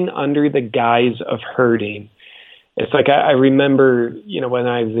helping under the guise of hurting. It's like I remember, when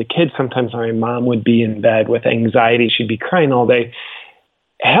I was a kid, sometimes my mom would be in bed with anxiety. She'd be crying all day.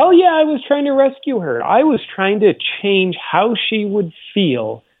 Hell yeah, I was trying to rescue her. I was trying to change how she would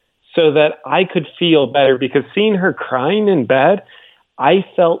feel so that I could feel better, because seeing her crying in bed, I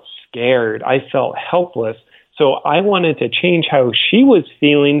felt scared. I felt helpless. So I wanted to change how she was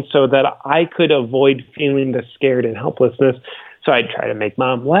feeling so that I could avoid feeling the scared and helplessness. So I'd try to make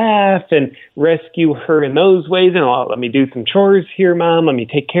mom laugh and rescue her in those ways. And let me do some chores here, mom. Let me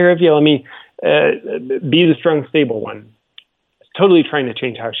take care of you. Let me be the strong, stable one. Totally trying to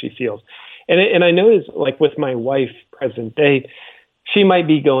change how she feels. And I notice, like with my wife, present day, she might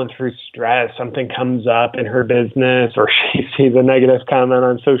be going through stress. Something comes up in her business, or she sees a negative comment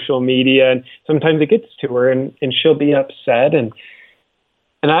on social media, and sometimes it gets to her, and she'll be upset. And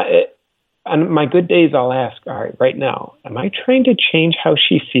on my good days, I'll ask, all right, right now, am I trying to change how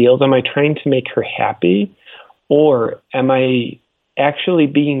she feels? Am I trying to make her happy? Or am I actually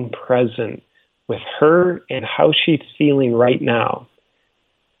being present with her and how she's feeling right now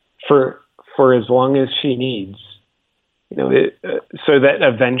for as long as she needs? So that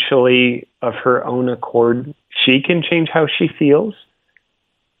eventually, of her own accord, she can change how she feels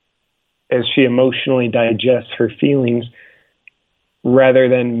as she emotionally digests her feelings, rather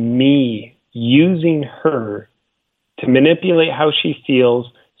than me using her to manipulate how she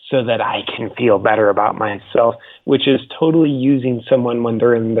feels so that I can feel better about myself, which is totally using someone when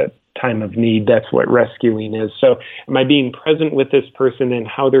they're in the time of need. That's what rescuing is. So am I being present with this person and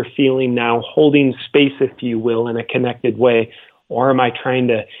how they're feeling now, holding space, if you will, in a connected way? Or am I trying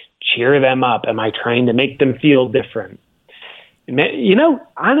to cheer them up? Am I trying to make them feel different?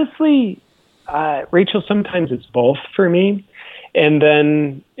 Honestly, Rachel, sometimes it's both for me.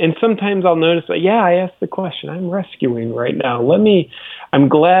 And sometimes I'll notice that, I asked the question, I'm rescuing right now. I'm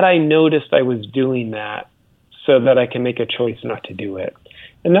glad I noticed I was doing that so that I can make a choice not to do it.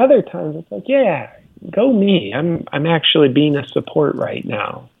 And other times it's like, go me. I'm actually being a support right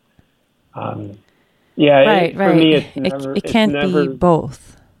now. Right. For me, it can't be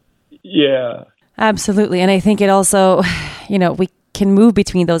both. Yeah. Absolutely. And I think it also, we can move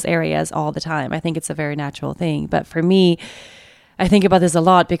between those areas all the time. I think it's a very natural thing. But for me, I think about this a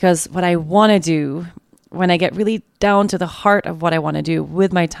lot because what I want to do when I get really down to the heart of what I want to do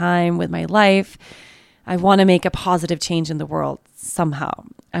with my time, with my life, I want to make a positive change in the world somehow.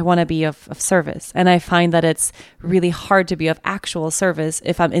 I want to be of service. And I find that it's really hard to be of actual service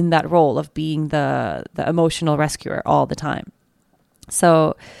if I'm in that role of being the emotional rescuer all the time.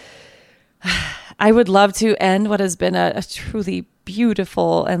 So I would love to end what has been a truly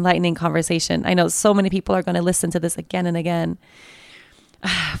beautiful, enlightening conversation. I know so many people are going to listen to this again and again.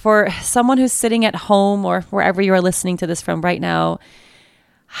 For someone who's sitting at home or wherever you are listening to this from right now,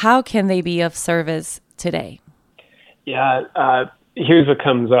 how can they be of service today? Yeah, here's what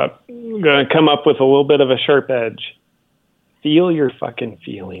comes up. I'm going to come up with a little bit of a sharp edge. Feel your fucking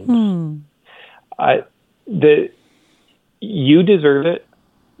feelings. You deserve it.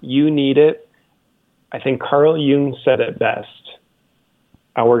 You need it. I think Carl Jung said it best.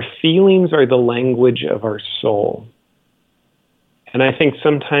 Our feelings are the language of our soul. And I think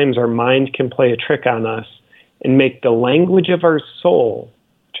sometimes our mind can play a trick on us and make the language of our soul,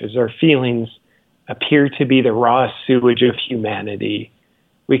 which is our feelings, appear to be the raw sewage of humanity.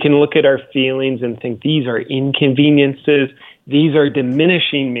 We can look at our feelings and think these are inconveniences, these are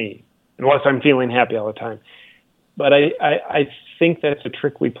diminishing me, unless I'm feeling happy all the time. But I think that's a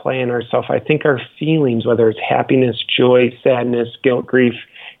trick we play on ourselves. I think our feelings, whether it's happiness, joy, sadness, guilt, grief,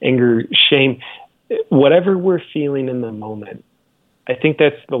 anger, shame, whatever we're feeling in the moment, I think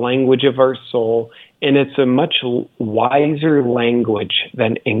that's the language of our soul, and it's a much wiser language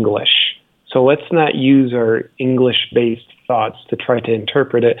than English. So let's not use our English-based thoughts to try to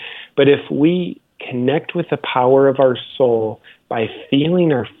interpret it. But if we connect with the power of our soul by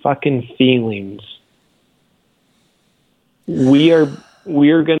feeling our fucking feelings, we are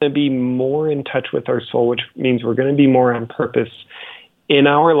going to be more in touch with our soul, which means we're going to be more on purpose in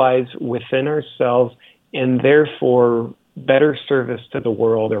our lives, within ourselves, and therefore better service to the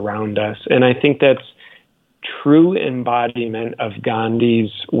world around us. And I think that's true embodiment of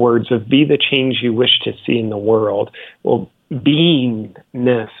Gandhi's words of be the change you wish to see in the world. Well,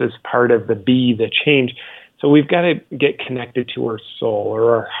 beingness is part of the be the change. So we've got to get connected to our soul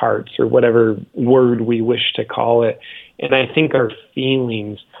or our hearts or whatever word we wish to call it. And I think our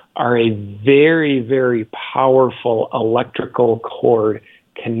feelings are a very, very powerful electrical cord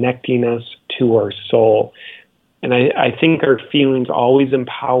connecting us to our soul. And I think our feelings always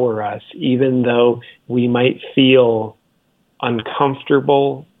empower us, even though we might feel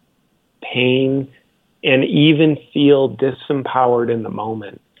uncomfortable, pain, and even feel disempowered in the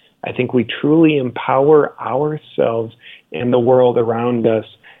moment. I think we truly empower ourselves and the world around us,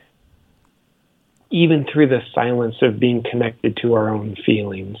 even through the silence of being connected to our own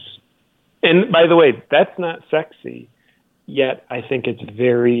feelings. And by the way, that's not sexy, yet I think it's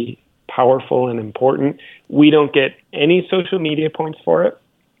very powerful and important. We don't get any social media points for it.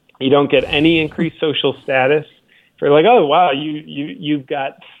 You don't get any increased social status for like, oh, wow, you've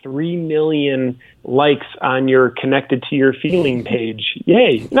got 3 million likes on your connected to your feeling page.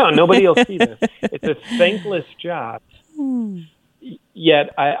 Yay. No, nobody will see this. It's a thankless job. Yet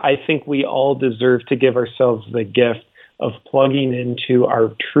I think we all deserve to give ourselves the gift of plugging into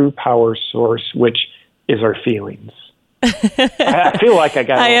our true power source, which is our feelings. I feel like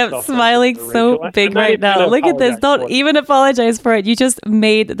I am smiling so big right now. Look at this. Don't even apologize for it. You just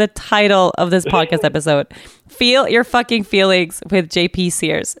made the title of this podcast episode. Feel your fucking feelings with JP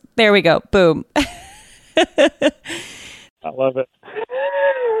Sears. There we go. Boom. I love it.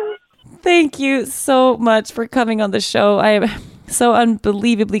 Thank you so much for coming on the show. I am so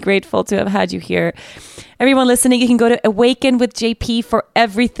unbelievably grateful to have had you here. Everyone listening, you can go to Awaken with JP for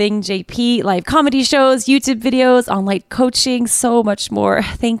everything JP, live comedy shows, YouTube videos, online coaching, so much more.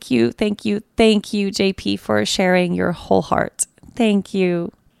 Thank you, JP, for sharing your whole heart. Thank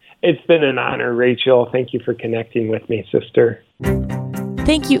you. It's been an honor, Rachel. Thank you for connecting with me, sister.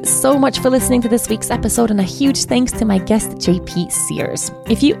 Thank you so much for listening to this week's episode, and a huge thanks to my guest, JP Sears.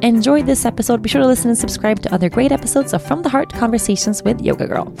 If you enjoyed this episode, be sure to listen and subscribe to other great episodes of From the Heart Conversations with Yoga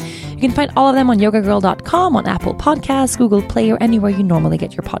Girl. You can find all of them on yogagirl.com, on Apple Podcasts, Google Play, or anywhere you normally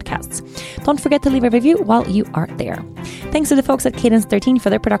get your podcasts. Don't forget to leave a review while you are there. Thanks to the folks at Cadence 13 for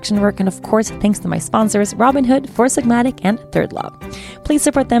their production work, and of course, thanks to my sponsors, Robinhood, Four Sigmatic, and Third Love. Please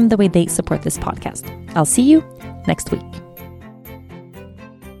support them the way they support this podcast. I'll see you next week.